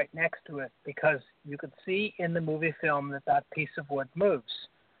stepping right next to it, because you could see in the movie film that piece of wood moves.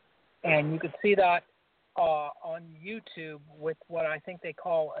 And you could see that on YouTube with what I think they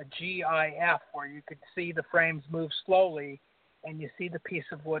call a GIF, where you could see the frames move slowly and you see the piece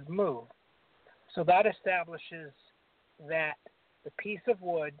of wood move. So that establishes that the piece of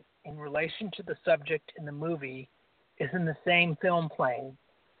wood in relation to the subject in the movie is in the same film plane.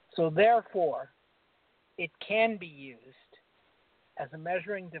 So therefore, it can be used as a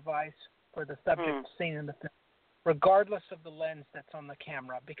measuring device for the subject seen in the film, regardless of the lens that's on the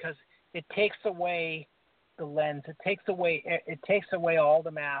camera, because it takes away the lens, it takes away all the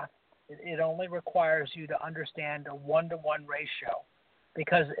math. It only requires you to understand a 1-to-1 ratio.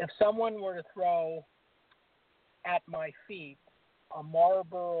 Because if someone were to throw at my feet a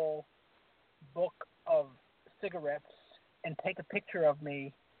Marlboro book of cigarettes and take a picture of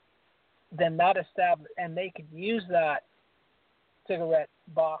me, then and they could use that cigarette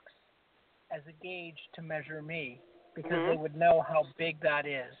box as a gauge to measure me, because they would know how big that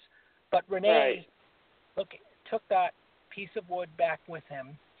is. But Rene took that piece of wood back with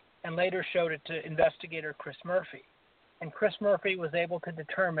him and later showed it to investigator Chris Murphy. And Chris Murphy was able to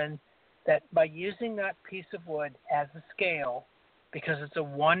determine that by using that piece of wood as a scale, because it's a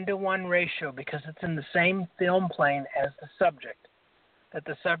 1-to-1 ratio, because it's in the same film plane as the subject, that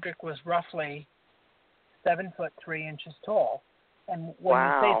the subject was roughly 7 foot 3 inches tall. And when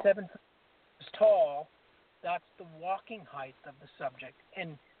you say 7 foot tall, that's the walking height of the subject.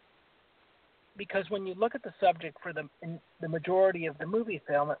 And because when you look at the subject for in the majority of the movie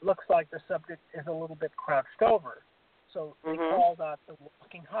film, it looks like the subject is a little bit crouched over. So they call that the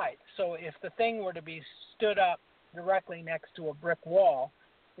walking height. So if the thing were to be stood up directly next to a brick wall,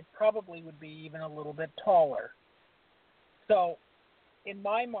 it probably would be even a little bit taller. So in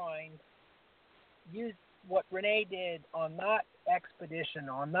my mind, what Renee did on that expedition,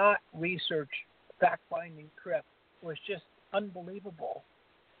 on that research fact-finding trip, was just unbelievable.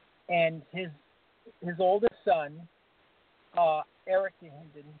 And his oldest son, Eric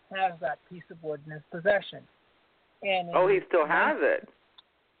DeHinden, has that piece of wood in his possession. And he still has it?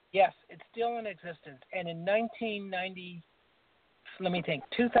 Yes, it's still in existence. And in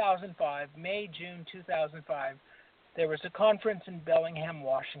 2005, June 2005, there was a conference in Bellingham,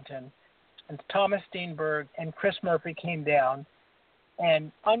 Washington, and Thomas Steenberg and Chris Murphy came down,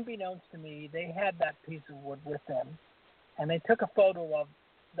 and unbeknownst to me, they had that piece of wood with them. And they took a photo of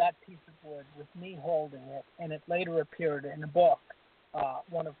that piece of wood with me holding it, and it later appeared in a book,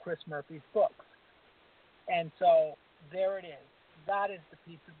 one of Chris Murphy's books. And so there it is. That is the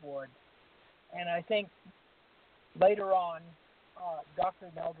piece of wood. And I think later on,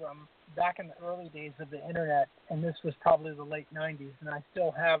 Dr. Meldrum, back in the early days of the Internet, and this was probably the late 90s, and I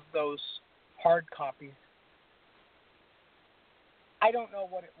still have those hard copies. I don't know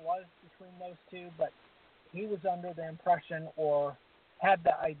what it was between those two, but he was under the impression or had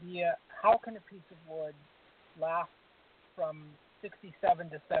the idea, how can a piece of wood last from 67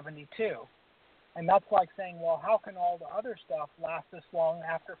 to 72? And that's like saying, well, how can all the other stuff last this long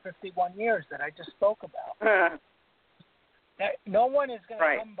after 51 years that I just spoke about? No one is going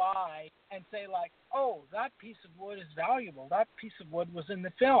to come by and say, like, oh, that piece of wood is valuable. That piece of wood was in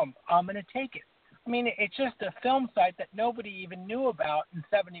the film. I'm going to take it. I mean, it's just a film site that nobody even knew about in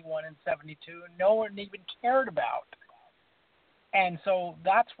 71 and 72, and no one even cared about. And so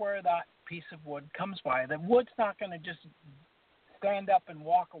that's where that piece of wood comes by. The wood's not going to just stand up and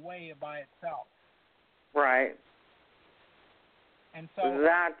walk away by itself. Right. And so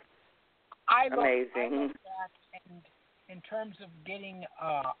that's amazing. I look back, and in terms of getting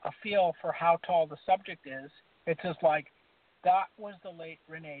a feel for how tall the subject is, it's just like that was the late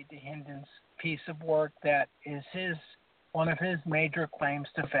René DeHinden's piece of work that is one of his major claims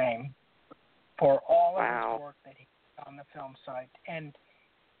to fame for all of his work that he did on the film site. And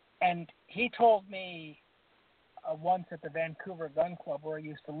he told me once at the Vancouver Gun Club where I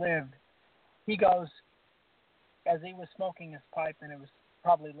used to live, he goes, as he was smoking his pipe, and it was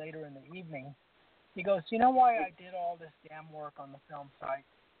probably later in the evening, he goes, you know why I did all this damn work on the film site?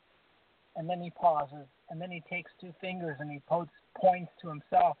 And then he pauses, and then he takes two fingers and he points to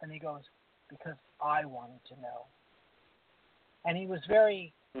himself, and he goes, because I wanted to know. And he was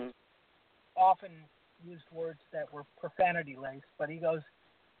very often used words that were profanity-laced, but he goes,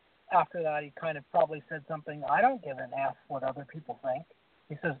 after that, he kind of probably said something, I don't give an F what other people think.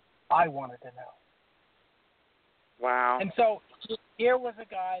 He says, I wanted to know. Wow. And so here was a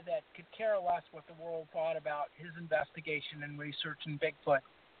guy that could care less what the world thought about his investigation and research in Bigfoot.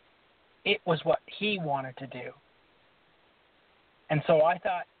 It was what he wanted to do. And so I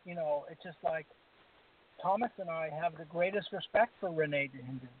thought, it's just like Thomas and I have the greatest respect for René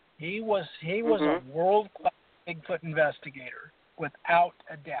DeHinden. He was a world-class Bigfoot investigator, without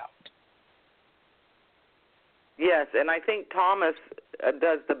a doubt. Yes, and I think Thomas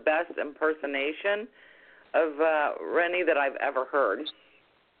does the best impersonation of Rennie that I've ever heard.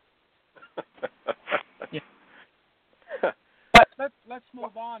 But let's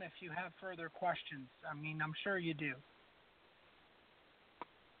move on if you have further questions. I mean, I'm sure you do.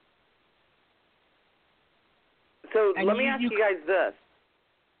 So let me ask you guys this.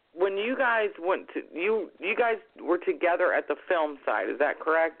 When you guys went to you guys were together at the film site, is that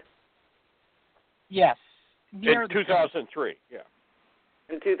correct? Yes. In 2003, yeah.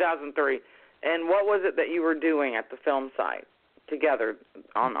 In 2003. And what was it that you were doing at the film site together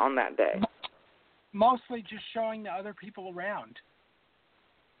on that day? Mostly just showing the other people around.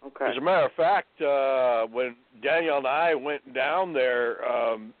 Okay. As a matter of fact, when Daniel and I went down there,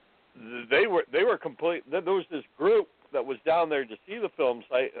 they were complete. There was this group that was down there to see the film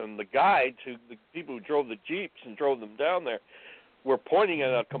site, and the guides, the people who drove the jeeps and drove them down there, were pointing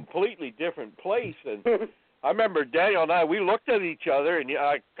at a completely different place. And I remember Daniel and I, we looked at each other, and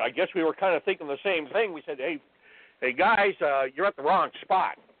I guess we were kind of thinking the same thing. We said, hey guys, you're at the wrong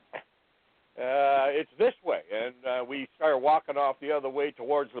spot. It's this way. And we started walking off the other way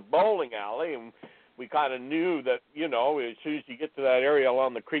towards the bowling alley, and we kind of knew that, as soon as you get to that area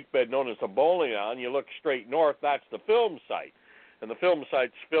along the creek bed known as the bowling alley, and you look straight north, that's the film site. And the film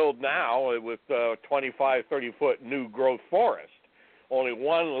site's filled now with 25, 30-foot new growth forest only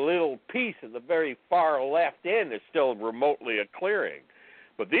one little piece at the very far left end is still remotely a clearing.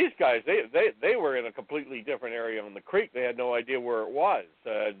 But these guys, they were in a completely different area on the creek. They had no idea where it was.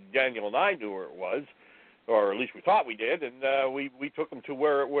 Daniel and I knew where it was, or at least we thought we did, and we took them to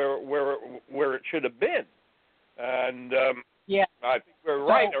where it should have been. And yeah, I think we were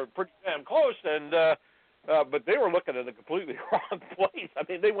right, or pretty damn close. And but they were looking at a completely wrong place. I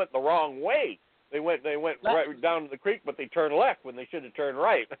mean, they went the wrong way. They went right down to the creek, but they turned left when they should have turned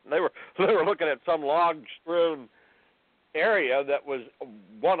right. They were looking at some log-strewn area that was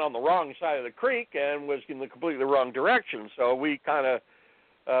one on the wrong side of the creek and was in the completely wrong direction. So we kind of,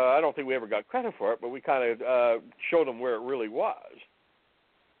 I don't think we ever got credit for it, but we kind of showed them where it really was.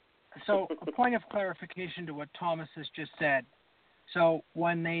 So a point of clarification to what Thomas has just said. So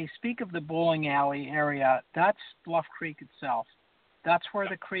when they speak of the bowling alley area, that's Bluff Creek itself. That's where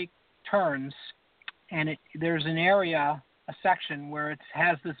the creek turns, and there's an area, a section where it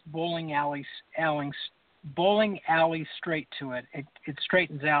has this bowling alley straight to it. It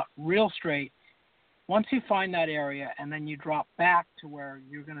straightens out real straight. Once you find that area and then you drop back to where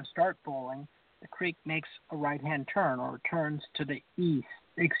you're going to start bowling, the creek makes a right-hand turn, or it turns to the east.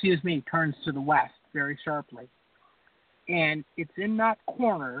 Turns to the west very sharply. And it's in that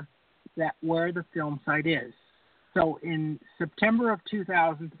corner where the film site is. So in September of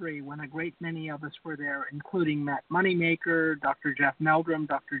 2003, when a great many of us were there, including Matt Moneymaker, Dr. Jeff Meldrum,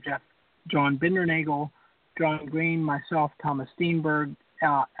 John Bindernagel, John Green, myself, Thomas Steenberg,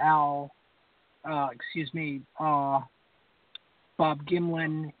 Bob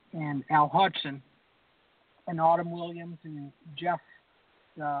Gimlin, and Al Hodgson, and Autumn Williams, and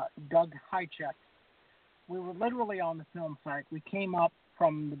Doug Hychek. We were literally on the film site. We came up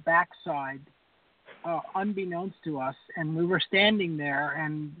from the backside, unbeknownst to us, and we were standing there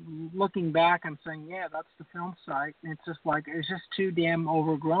and looking back and saying, yeah, that's the film site. And it's just too damn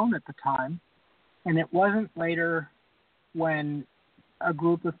overgrown at the time. And it wasn't later when a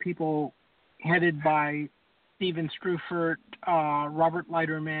group of people headed by Stephen Strufert, Robert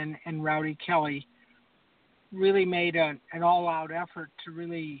Leiterman, and Rowdy Kelly really made an all-out effort to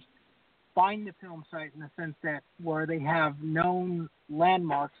really find the film site, in the sense that where they have known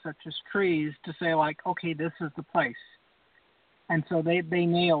landmarks such as trees to say, like, okay, this is the place. And so they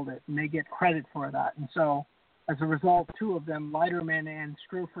nailed it, and they get credit for that. And so as a result, two of them, Leiterman and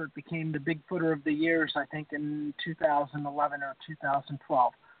Strufert, became the Bigfooter of the Years, I think, in 2011 or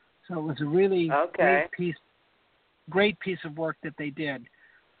 2012. So it was a really great piece of work that they did.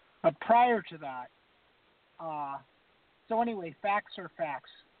 But prior to that, so anyway, facts are facts,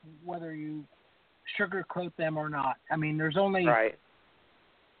 whether you sugarcoat them or not. I mean, there's only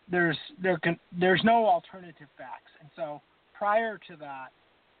there's no alternative facts. And so prior to that,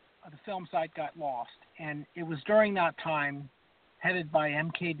 the film site got lost, and it was during that time, headed by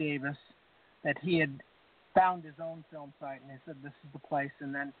M.K. Davis, that he had found his own film site, and he said, this is the place.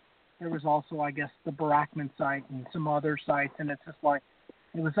 And then there was also, I guess, the Barackman site and some other sites, and it's just like,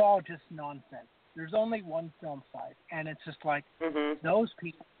 it was all just nonsense. There's only one film site, and it's just like those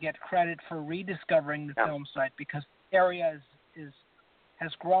people get credit for rediscovering the film site, because the area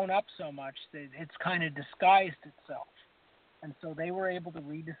has grown up so much that it's kind of disguised itself. And so they were able to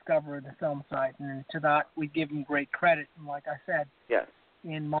rediscover the film site, and to that we give them great credit. And like I said,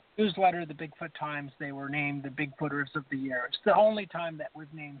 in my newsletter, the Bigfoot Times, they were named the Bigfooters of the Year. It's the only time that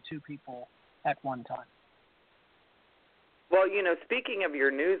we've named two people at one time. Well, you know, speaking of your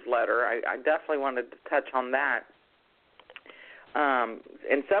newsletter, I definitely wanted to touch on that.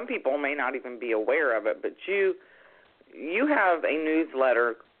 And some people may not even be aware of it, but you have a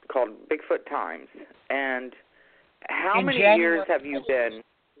newsletter called Bigfoot Times, and how many years have you been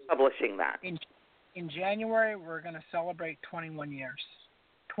publishing that? In January, we're going to celebrate 21 years.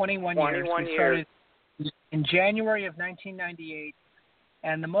 21 years. We started in January of 1998,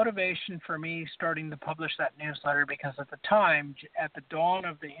 and the motivation for me starting to publish that newsletter, because at the time, at the dawn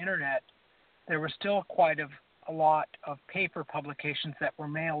of the Internet, there was still quite a lot of paper publications that were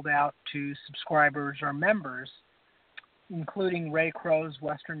mailed out to subscribers or members, including Ray Crow's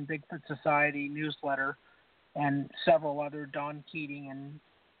Western Bigfoot Society newsletter, and several other, Don Keating and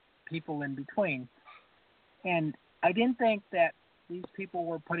people in between. And I didn't think that these people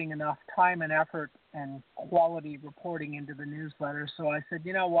were putting enough time and effort and quality reporting into the newsletter. So I said,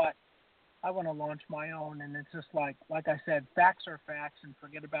 you know what, I want to launch my own. And it's just like I said, facts are facts, and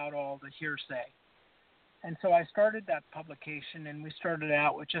forget about all the hearsay. And so I started that publication, and we started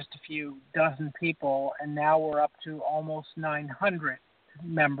out with just a few dozen people, and now we're up to almost 900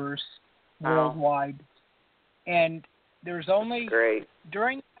 members worldwide. And there's only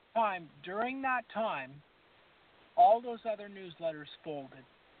during that time, all those other newsletters folded,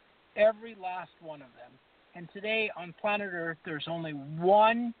 every last one of them. And today on planet Earth, there's only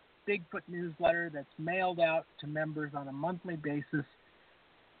one Bigfoot newsletter that's mailed out to members on a monthly basis,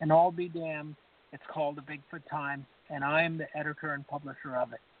 and all be damned, it's called the Bigfoot Times, and I am the editor and publisher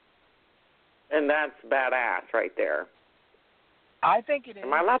of it. And that's badass right there. I think it is.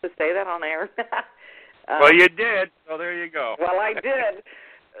 Am I allowed to say that on air? Well, you did, so there you go. Well, I did.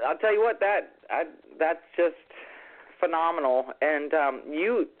 I'll tell you what, that's just phenomenal. And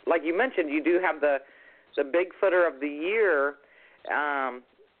you, like you mentioned, you do have the Bigfooter of the Year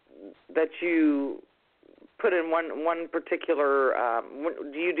that you put in one particular.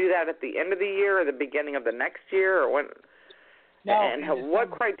 Do you do that at the end of the year or the beginning of the next year, or when? No. And what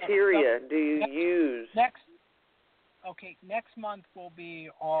criteria do you use? Next month will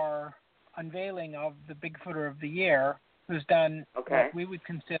be our unveiling of the Bigfooter of the Year, who's done what we would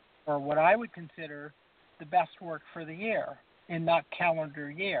consider, or what I would consider, the best work for the year in that calendar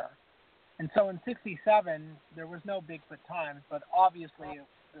year. And so in '67, there was no Bigfoot Times, but obviously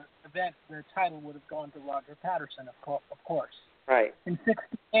the title would have gone to Roger Patterson, of course. Right. In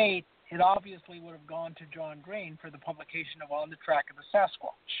 '68, it obviously would have gone to John Green for the publication of On the Track of the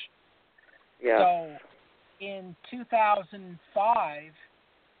Sasquatch. Yeah. So in 2005,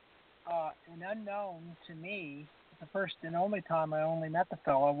 an unknown to me, the first and only time I only met the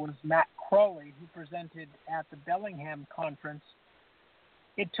fellow, was Matt Crowley, who presented at the Bellingham conference.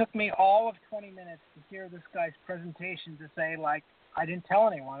 It took me all of 20 minutes to hear this guy's presentation to say, like, I didn't tell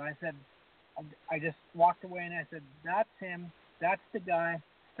anyone. I said, I just walked away and I said, that's him, that's the guy,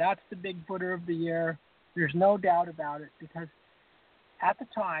 that's the Bigfooter of the Year. There's no doubt about it, because at the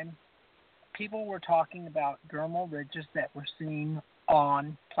time, people were talking about dermal ridges that were seen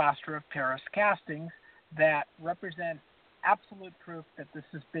on plaster of Paris castings that represent absolute proof that this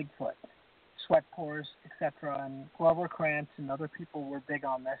is Bigfoot. Sweat pores, etc., and Glover Krantz and other people were big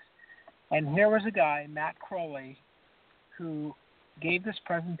on this. And here was a guy, Matt Crowley, who gave this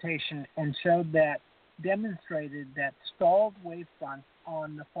presentation and demonstrated that stalled wavefronts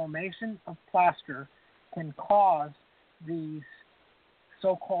on the formation of plaster can cause these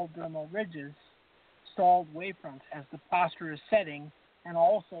so-called dermal ridges, stalled wavefronts, as the plaster is setting, and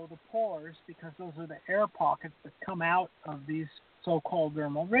also the pores, because those are the air pockets that come out of these so-called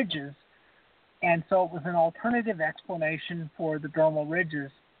dermal ridges. And so it was an alternative explanation for the dermal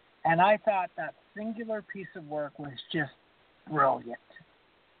ridges. And I thought that singular piece of work was just brilliant.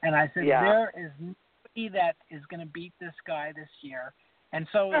 And I said, there is nobody that is going to beat this guy this year. And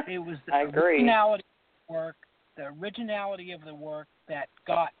so it was the originality of the work that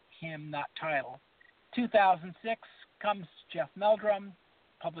got him that title. 2006 comes Jeff Meldrum,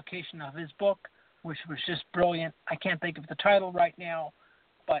 publication of his book, which was just brilliant. I can't think of the title right now,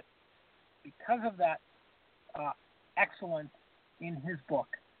 but because of that excellence in his book,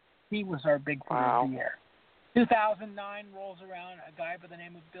 he was our Bigfoot of the Year. 2009 rolls around, a guy by the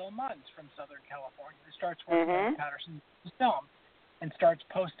name of Bill Munns from Southern California, who starts working on Patterson's film and starts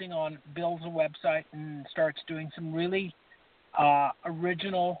posting on Bill's website and starts doing some really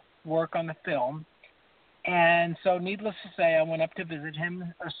original work on the film. And so needless to say, I went up to visit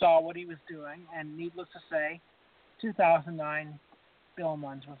him, or saw what he was doing, and needless to say, 2009, Bill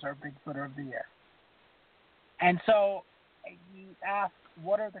Munns was our Bigfooter of the Year. And so you ask,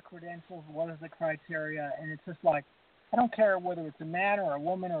 what are the credentials, what is the criteria, and it's just like, I don't care whether it's a man or a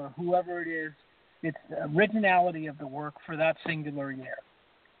woman or whoever it is, it's the originality of the work for that singular year.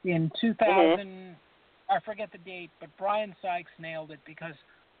 In 2000, I forget the date, but Brian Sykes nailed it, because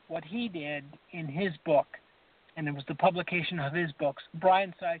what he did in his book, and it was the publication of his books.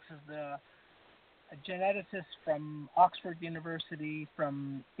 Brian Sykes is a geneticist from Oxford University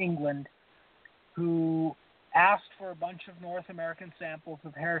from England, who asked for a bunch of North American samples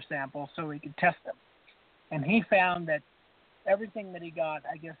of hair samples so he could test them. And he found that everything that he got,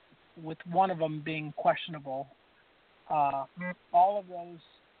 I guess with one of them being questionable, all of those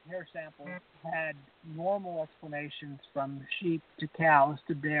hair samples had normal explanations, from sheep to cows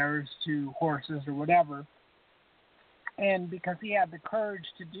to bears to horses or whatever. And because he had the courage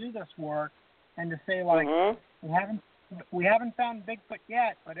to do this work and to say, like, we haven't found Bigfoot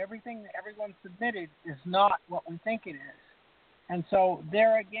yet, but everything that everyone submitted is not what we think it is. And so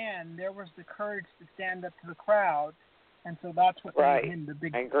there again, there was the courage to stand up to the crowd, and so that's what made him the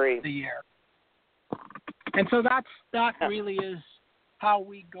Bigfoot of the Year. And so that really is how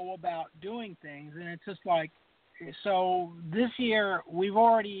we go about doing things. And it's just like, so this year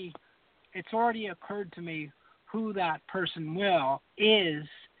it's already occurred to me who that person is,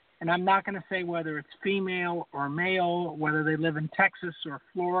 and I'm not going to say whether it's female or male, whether they live in Texas or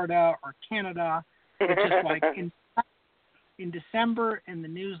Florida or Canada. It's just like in December in the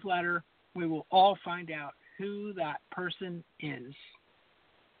newsletter, we will all find out who that person is.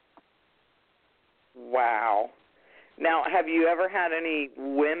 Wow. Now, have you ever had any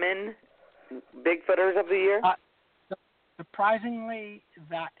women Bigfooters of the year? Surprisingly,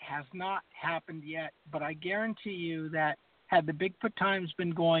 that has not happened yet, but I guarantee you that had the Bigfoot Times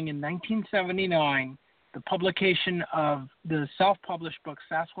been going in 1979, the publication of the self-published book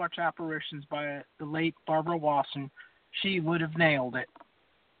Sasquatch Apparitions by the late Barbara Wasson, she would have nailed it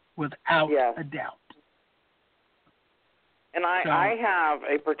without a doubt. And I have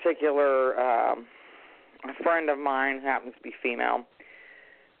a particular a friend of mine who happens to be female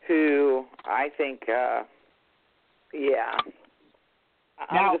who I think, I'm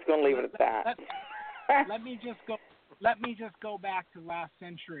just going to leave it at that. Let me just go back to last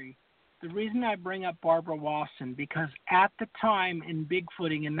century. The reason I bring up Barbara Wasson, because at the time in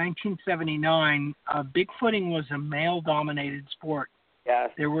Bigfooting in 1979, Bigfooting was a male-dominated sport.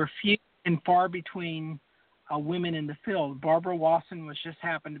 Yes. There were few and far between women in the field. Barbara Wasson just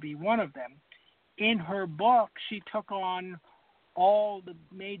happened to be one of them. In her book, she took on all the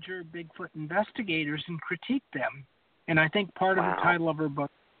major Bigfoot investigators and critiqued them. And I think part of the title of her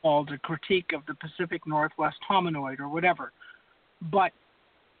book is called A Critique of the Pacific Northwest Hominoid or whatever. But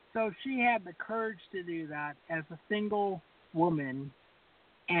so she had the courage to do that as a single woman.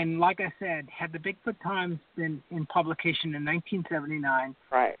 And like I said, had the Bigfoot Times been in publication in 1979,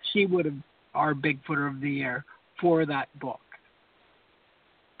 she would have our Bigfooter of the Year for that book.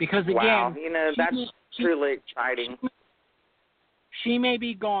 Because again, that's truly exciting. She may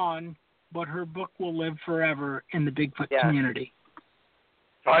be gone, but her book will live forever in the Bigfoot community.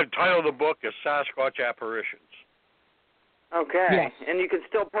 Title of the book is Sasquatch Apparitions. Okay. Yes. And you can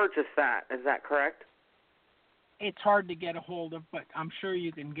still purchase that. Is that correct? It's hard to get a hold of, but I'm sure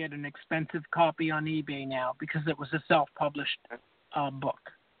you can get an expensive copy on eBay now because it was a self-published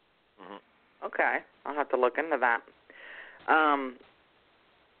book. Mm-hmm. Okay. I'll have to look into that.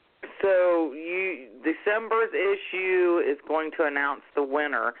 So December's issue is going to announce the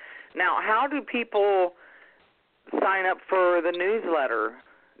winner. Now, how do people sign up for the newsletter,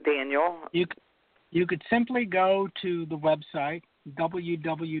 Daniel? You could simply go to the website,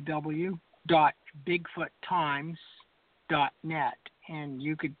 www.bigfoottimes.net, and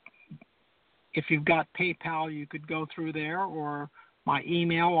you could, if you've got PayPal, you could go through there, or my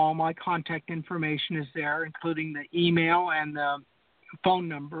email, all my contact information is there, including the email and the phone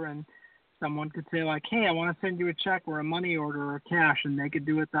number, and someone could say, like, hey, I want to send you a check or a money order or cash, and they could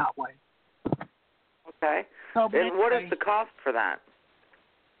do it that way. Okay. So, and what is the cost for that?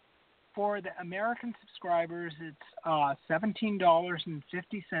 For the American subscribers, it's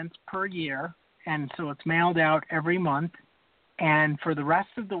 $17.50 per year, and so it's mailed out every month. And for the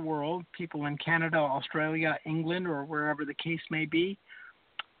rest of the world, people in Canada, Australia, England, or wherever the case may be,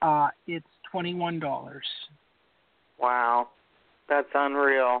 it's $21. Wow. That's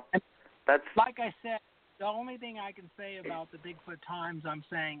unreal. That's like I said, the only thing I can say about the Bigfoot Times, I'm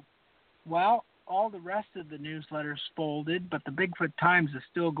saying, well, all the rest of the newsletters folded, but the Bigfoot Times is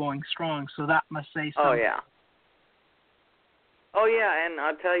still going strong, so that must say something. Oh, yeah, and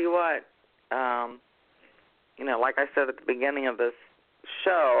I'll tell you what, like I said at the beginning of this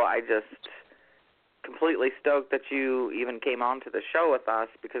show, I just completely stoked that you even came on to the show with us,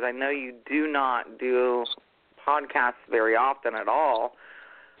 because I know you do not do podcasts very often at all.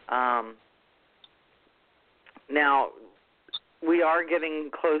 Now, we are getting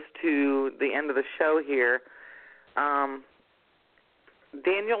close to the end of the show here.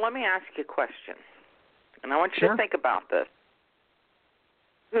 Daniel, let me ask you a question, and I want you to think about this.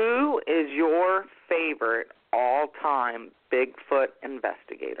 Who is your favorite all-time Bigfoot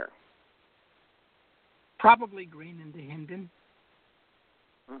investigator? Probably Green and DeHinden,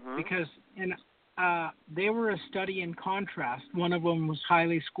 because they were a study in contrast. One of them was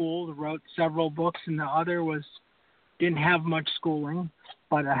highly schooled, wrote several books, and the other didn't have much schooling,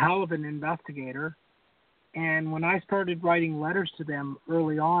 but a hell of an investigator. And when I started writing letters to them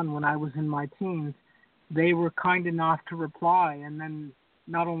early on when I was in my teens, they were kind enough to reply. And then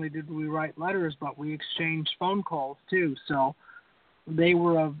not only did we write letters, but we exchanged phone calls too. So they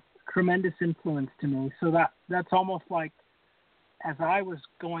were of tremendous influence to me. So that's almost like, as I was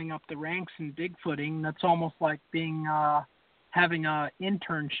going up the ranks in Bigfooting, that's almost like being having an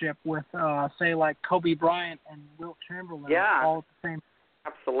internship with, say, like Kobe Bryant and Wilt Chamberlain, all at the same.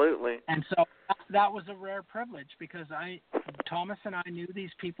 Absolutely. And so that was a rare privilege, because Thomas and I knew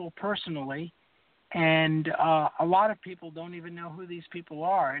these people personally, and a lot of people don't even know who these people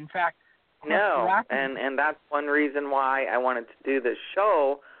are. In fact, and that's one reason why I wanted to do this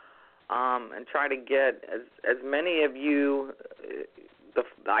show, and try to get as many of you,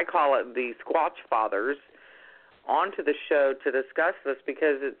 I call it the Squatch Fathers, onto the show to discuss this,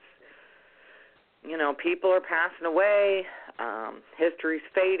 because it's, people are passing away, history's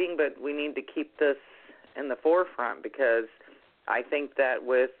fading, but we need to keep this in the forefront, because I think that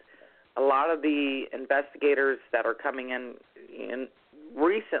with a lot of the investigators that are coming in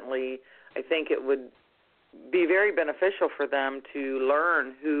recently, I think it would be very beneficial for them to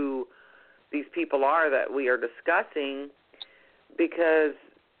learn who these people are that we are discussing, because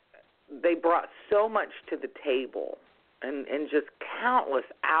they brought so much to the table, and just countless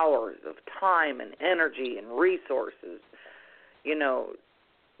hours of time and energy and resources,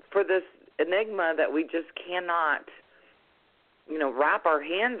 for this enigma that we just cannot, wrap our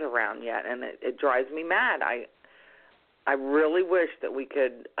hands around yet, and it drives me mad. I really wish that we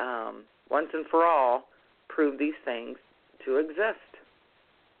could, once and for all, prove these things to exist.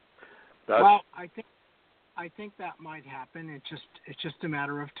 Well, I think that might happen. It's just a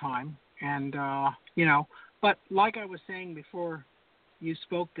matter of time, and But like I was saying before you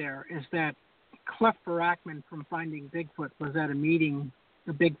spoke there, is that Cliff Barackman from Finding Bigfoot was at a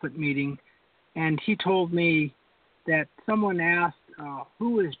Bigfoot meeting, and he told me that someone asked,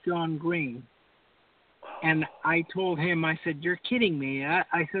 who is John Green? And I told him, I said, you're kidding me.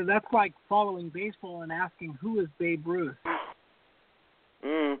 I said, that's like following baseball and asking, who is Babe Ruth?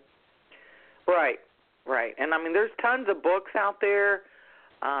 Right. And, there's tons of books out there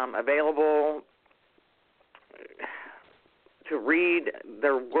available to read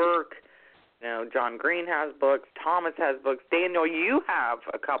their work. John Green has books. Thomas has books. Daniel, you have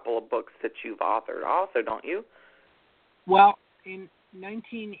a couple of books that you've authored also, don't you? Well, in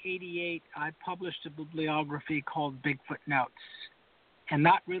 1988, I published a bibliography called Bigfoot Notes. And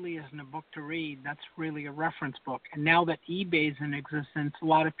that really isn't a book to read. That's really a reference book. And now that eBay's in existence, a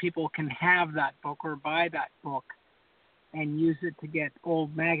lot of people can have that book or buy that book and use it to get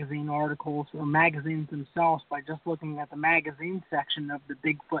old magazine articles or magazines themselves by just looking at the magazine section of the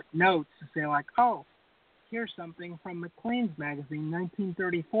Bigfoot Notes to say, like, oh, here's something from McLean's magazine,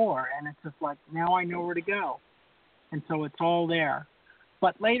 1934. And it's just like, now I know where to go. And so it's all there.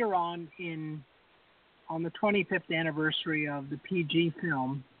 But later on the 25th anniversary of the PG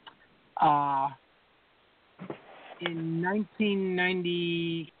film, in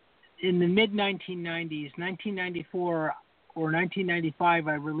the mid-1990s, 1994 or 1995,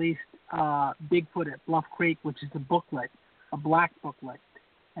 I released Bigfoot at Bluff Creek, which is a booklet, a black booklet.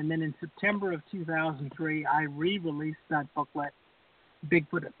 And then in September of 2003, I re-released that booklet,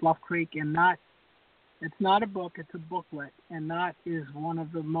 Bigfoot at Bluff Creek, and it's not a book, it's a booklet, and that is one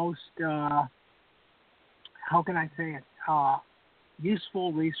of the most,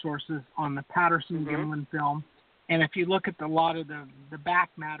 useful resources on the Patterson-Gimlin film. And if you look at a lot of the back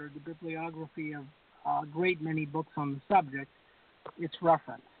matter, the bibliography of a great many books on the subject, it's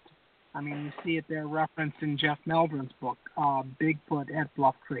referenced. You see it there referenced in Jeff Meldron's book, Bigfoot at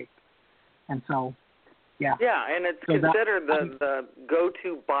Bluff Creek. And so, yeah. Yeah, and it's considered the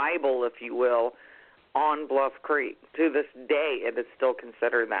go-to Bible, if you will, on Bluff Creek. To this day, it is still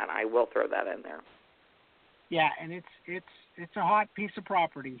considered that. I will throw that in there. Yeah, and it's a hot piece of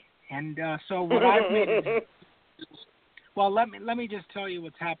property. And so what I've made is, well, let me just tell you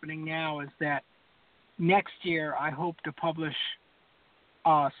what's happening now is that next year I hope to publish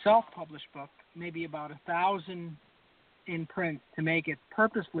a self-published book, maybe about 1,000 in print, to make it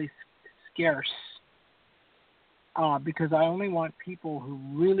purposely scarce, because I only want people who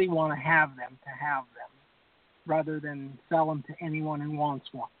really want to have them, rather than sell them to anyone who wants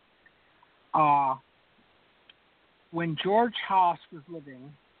one. When George Haas was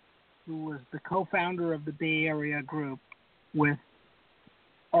living, who was the co-founder of the Bay Area group with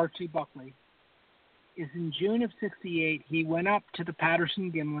Archie Buckley, is in June of '68, he went up to the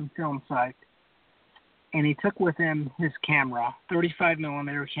Patterson-Gimlin film site, and he took with him his camera, 35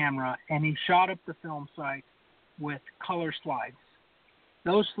 millimeter camera, and he shot up the film site with color slides.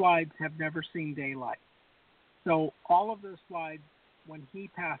 Those slides have never seen daylight. So all of those slides, when he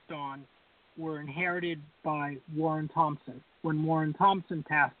passed on, were inherited by Warren Thompson. When Warren Thompson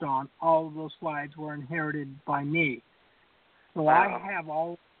passed on, all of those slides were inherited by me. So I have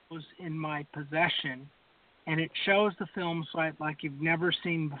all of those in my possession, and it shows the film site like you've never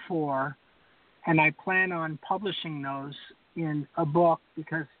seen before, and I plan on publishing those in a book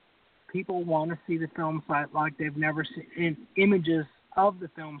because people want to see the film site like they've never seen, images of the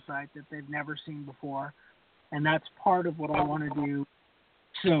film site that they've never seen before, and that's part of what I want to do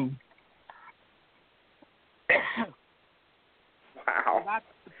soon. Wow. So that's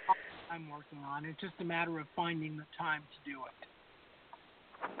the project I'm working on. It's just a matter of finding the time to do it.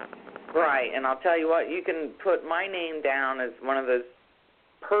 Right, and I'll tell you what, you can put my name down as one of those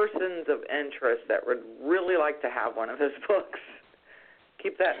persons of interest that would really like to have one of his books.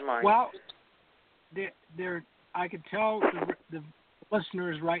 Keep that in mind. Well, I could tell the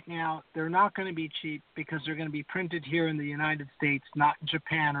listeners right now, they're not going to be cheap because they're going to be printed here in the United States, not in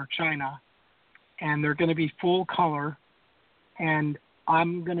Japan or China, and they're going to be full color, and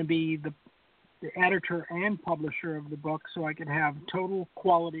I'm going to be the editor and publisher of the book, so I can have total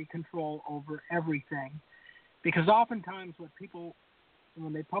quality control over everything. Because oftentimes what people,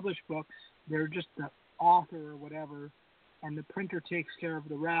 when they publish books, they're just the author or whatever, and the printer takes care of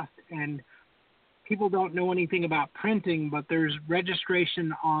the rest. And people don't know anything about printing, but there's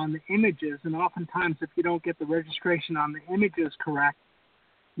registration on the images, and oftentimes if you don't get the registration on the images correct,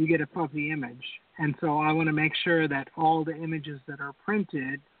 you get a fuzzy image. And so I want to make sure that all the images that are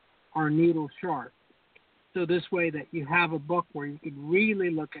printed are needle sharp. So this way that you have a book where you can really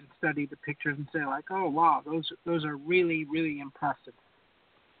look and study the pictures and say like, oh wow, those are really, really impressive.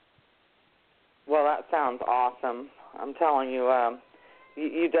 Well, that sounds awesome. I'm telling you,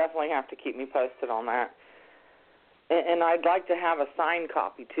 you definitely have to keep me posted on that. And I'd like to have a signed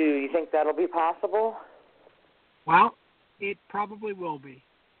copy too. You think that'll be possible? Well, it probably will be.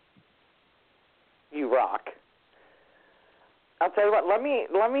 You rock. I'll tell you what. Let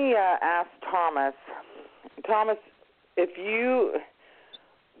me ask Thomas. Thomas,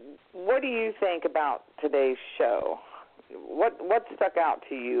 what do you think about today's show? What stuck out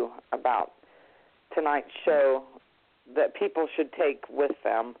to you about tonight's show that people should take with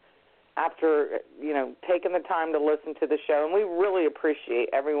them after taking the time to listen to the show? And we really appreciate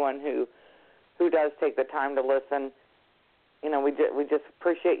everyone who does take the time to listen. We just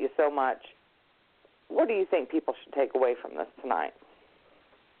appreciate you so much. What do you think people should take away from this tonight?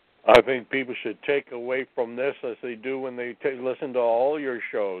 I think people should take away from this, as they do when they listen to all your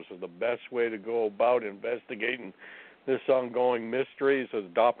shows, the best way to go about investigating this ongoing mystery is to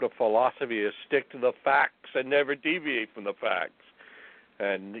adopt a philosophy is stick to the facts and never deviate from the facts,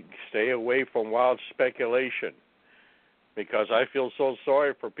 and stay away from wild speculation. Because I feel so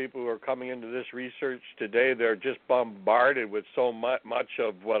sorry for people who are coming into this research today. They're just bombarded with so much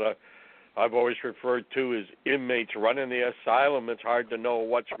of what I've always referred to as inmates running the asylum. It's hard to know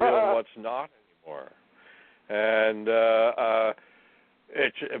what's real and what's not anymore. And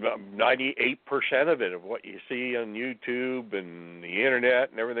it's about 98% of it, of what you see on YouTube and the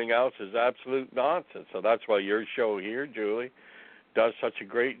Internet and everything else, is absolute nonsense. So that's why your show here, Julie, does such a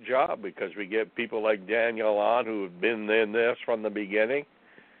great job, because we get people like Daniel on who have been in this from the beginning,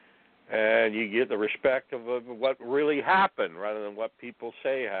 and you get the respect of what really happened rather than what people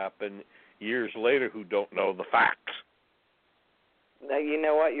say happened years later who don't know the facts. Now, you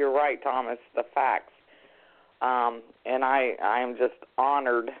know what? You're right, Thomas, the facts. And I am just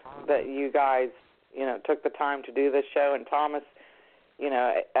honored that you guys, took the time to do this show. And Thomas,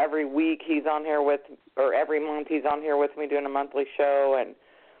 every week he's on here or every month he's on here with me doing a monthly show. And,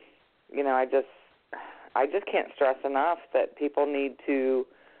 I just can't stress enough that people need to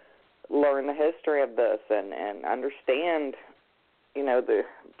learn the history of this and understand, the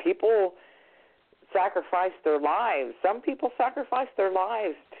people sacrifice their lives. Some people sacrifice their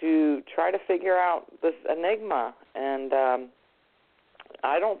lives to try to figure out this enigma, and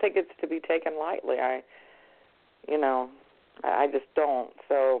I don't think it's to be taken lightly. I just don't.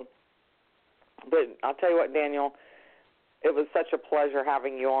 So, but I'll tell you what, Daniel, it was such a pleasure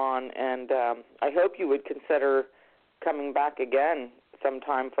having you on, and I hope you would consider coming back again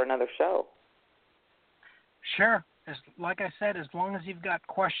sometime for another show. Sure. Like I said, as long as you've got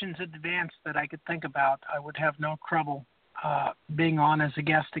questions in advance that I could think about, I would have no trouble being on as a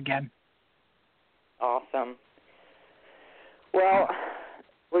guest again. Awesome. Well,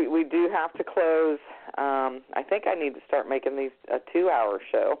 we do have to close. I think I need to start making these a 2-hour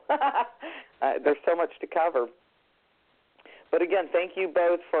show. There's so much to cover. But again, thank you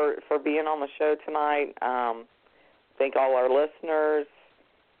both for being on the show tonight. Thank all our listeners.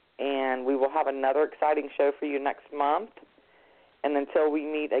 And we will have another exciting show for you next month. And until we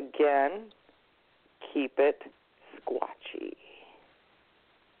meet again, keep it squatchy.